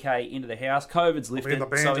DK into the house. COVID's lifted,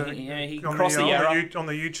 so he can cross the Yarra. On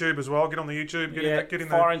the YouTube as well. Get on the YouTube. Get in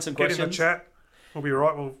the questions. chat. We'll be all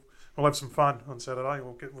right. We'll have some fun on Saturday.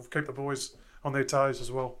 We'll keep the boys on their toes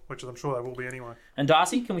as well, which I'm sure they will be anyway. And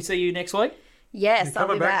Darcy, can we see you next week? Yes, I'll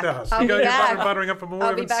be back. I'll be back. Buttering up for more.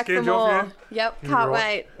 I'll be back for more. Yep, can't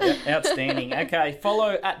wait. Outstanding. Okay,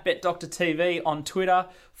 follow at BetDoctorTV on Twitter.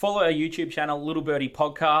 Follow our YouTube channel, Little Birdie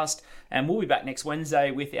Podcast. And we'll be back next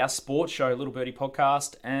Wednesday with our sports show, Little Birdie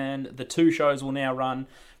Podcast. And the 2 shows will now run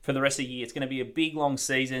for the rest of the year. It's going to be a big, long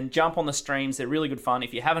season. Jump on the streams. They're really good fun.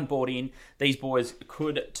 If you haven't bought in, these boys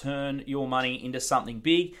could turn your money into something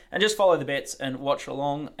big. And just follow the bets and watch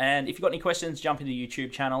along. And if you've got any questions, jump into the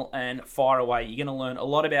YouTube channel and fire away. You're going to learn a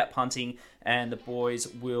lot about punting, and the boys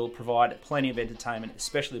will provide plenty of entertainment,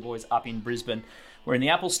 especially the boys up in Brisbane. We're in the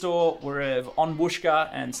Apple Store, we're on Whooshkaa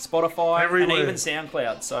and Spotify, and even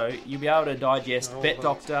SoundCloud. So you'll be able to digest Bet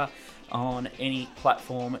Doctor on any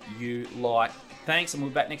platform you like. Thanks, and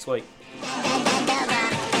we'll be back next week.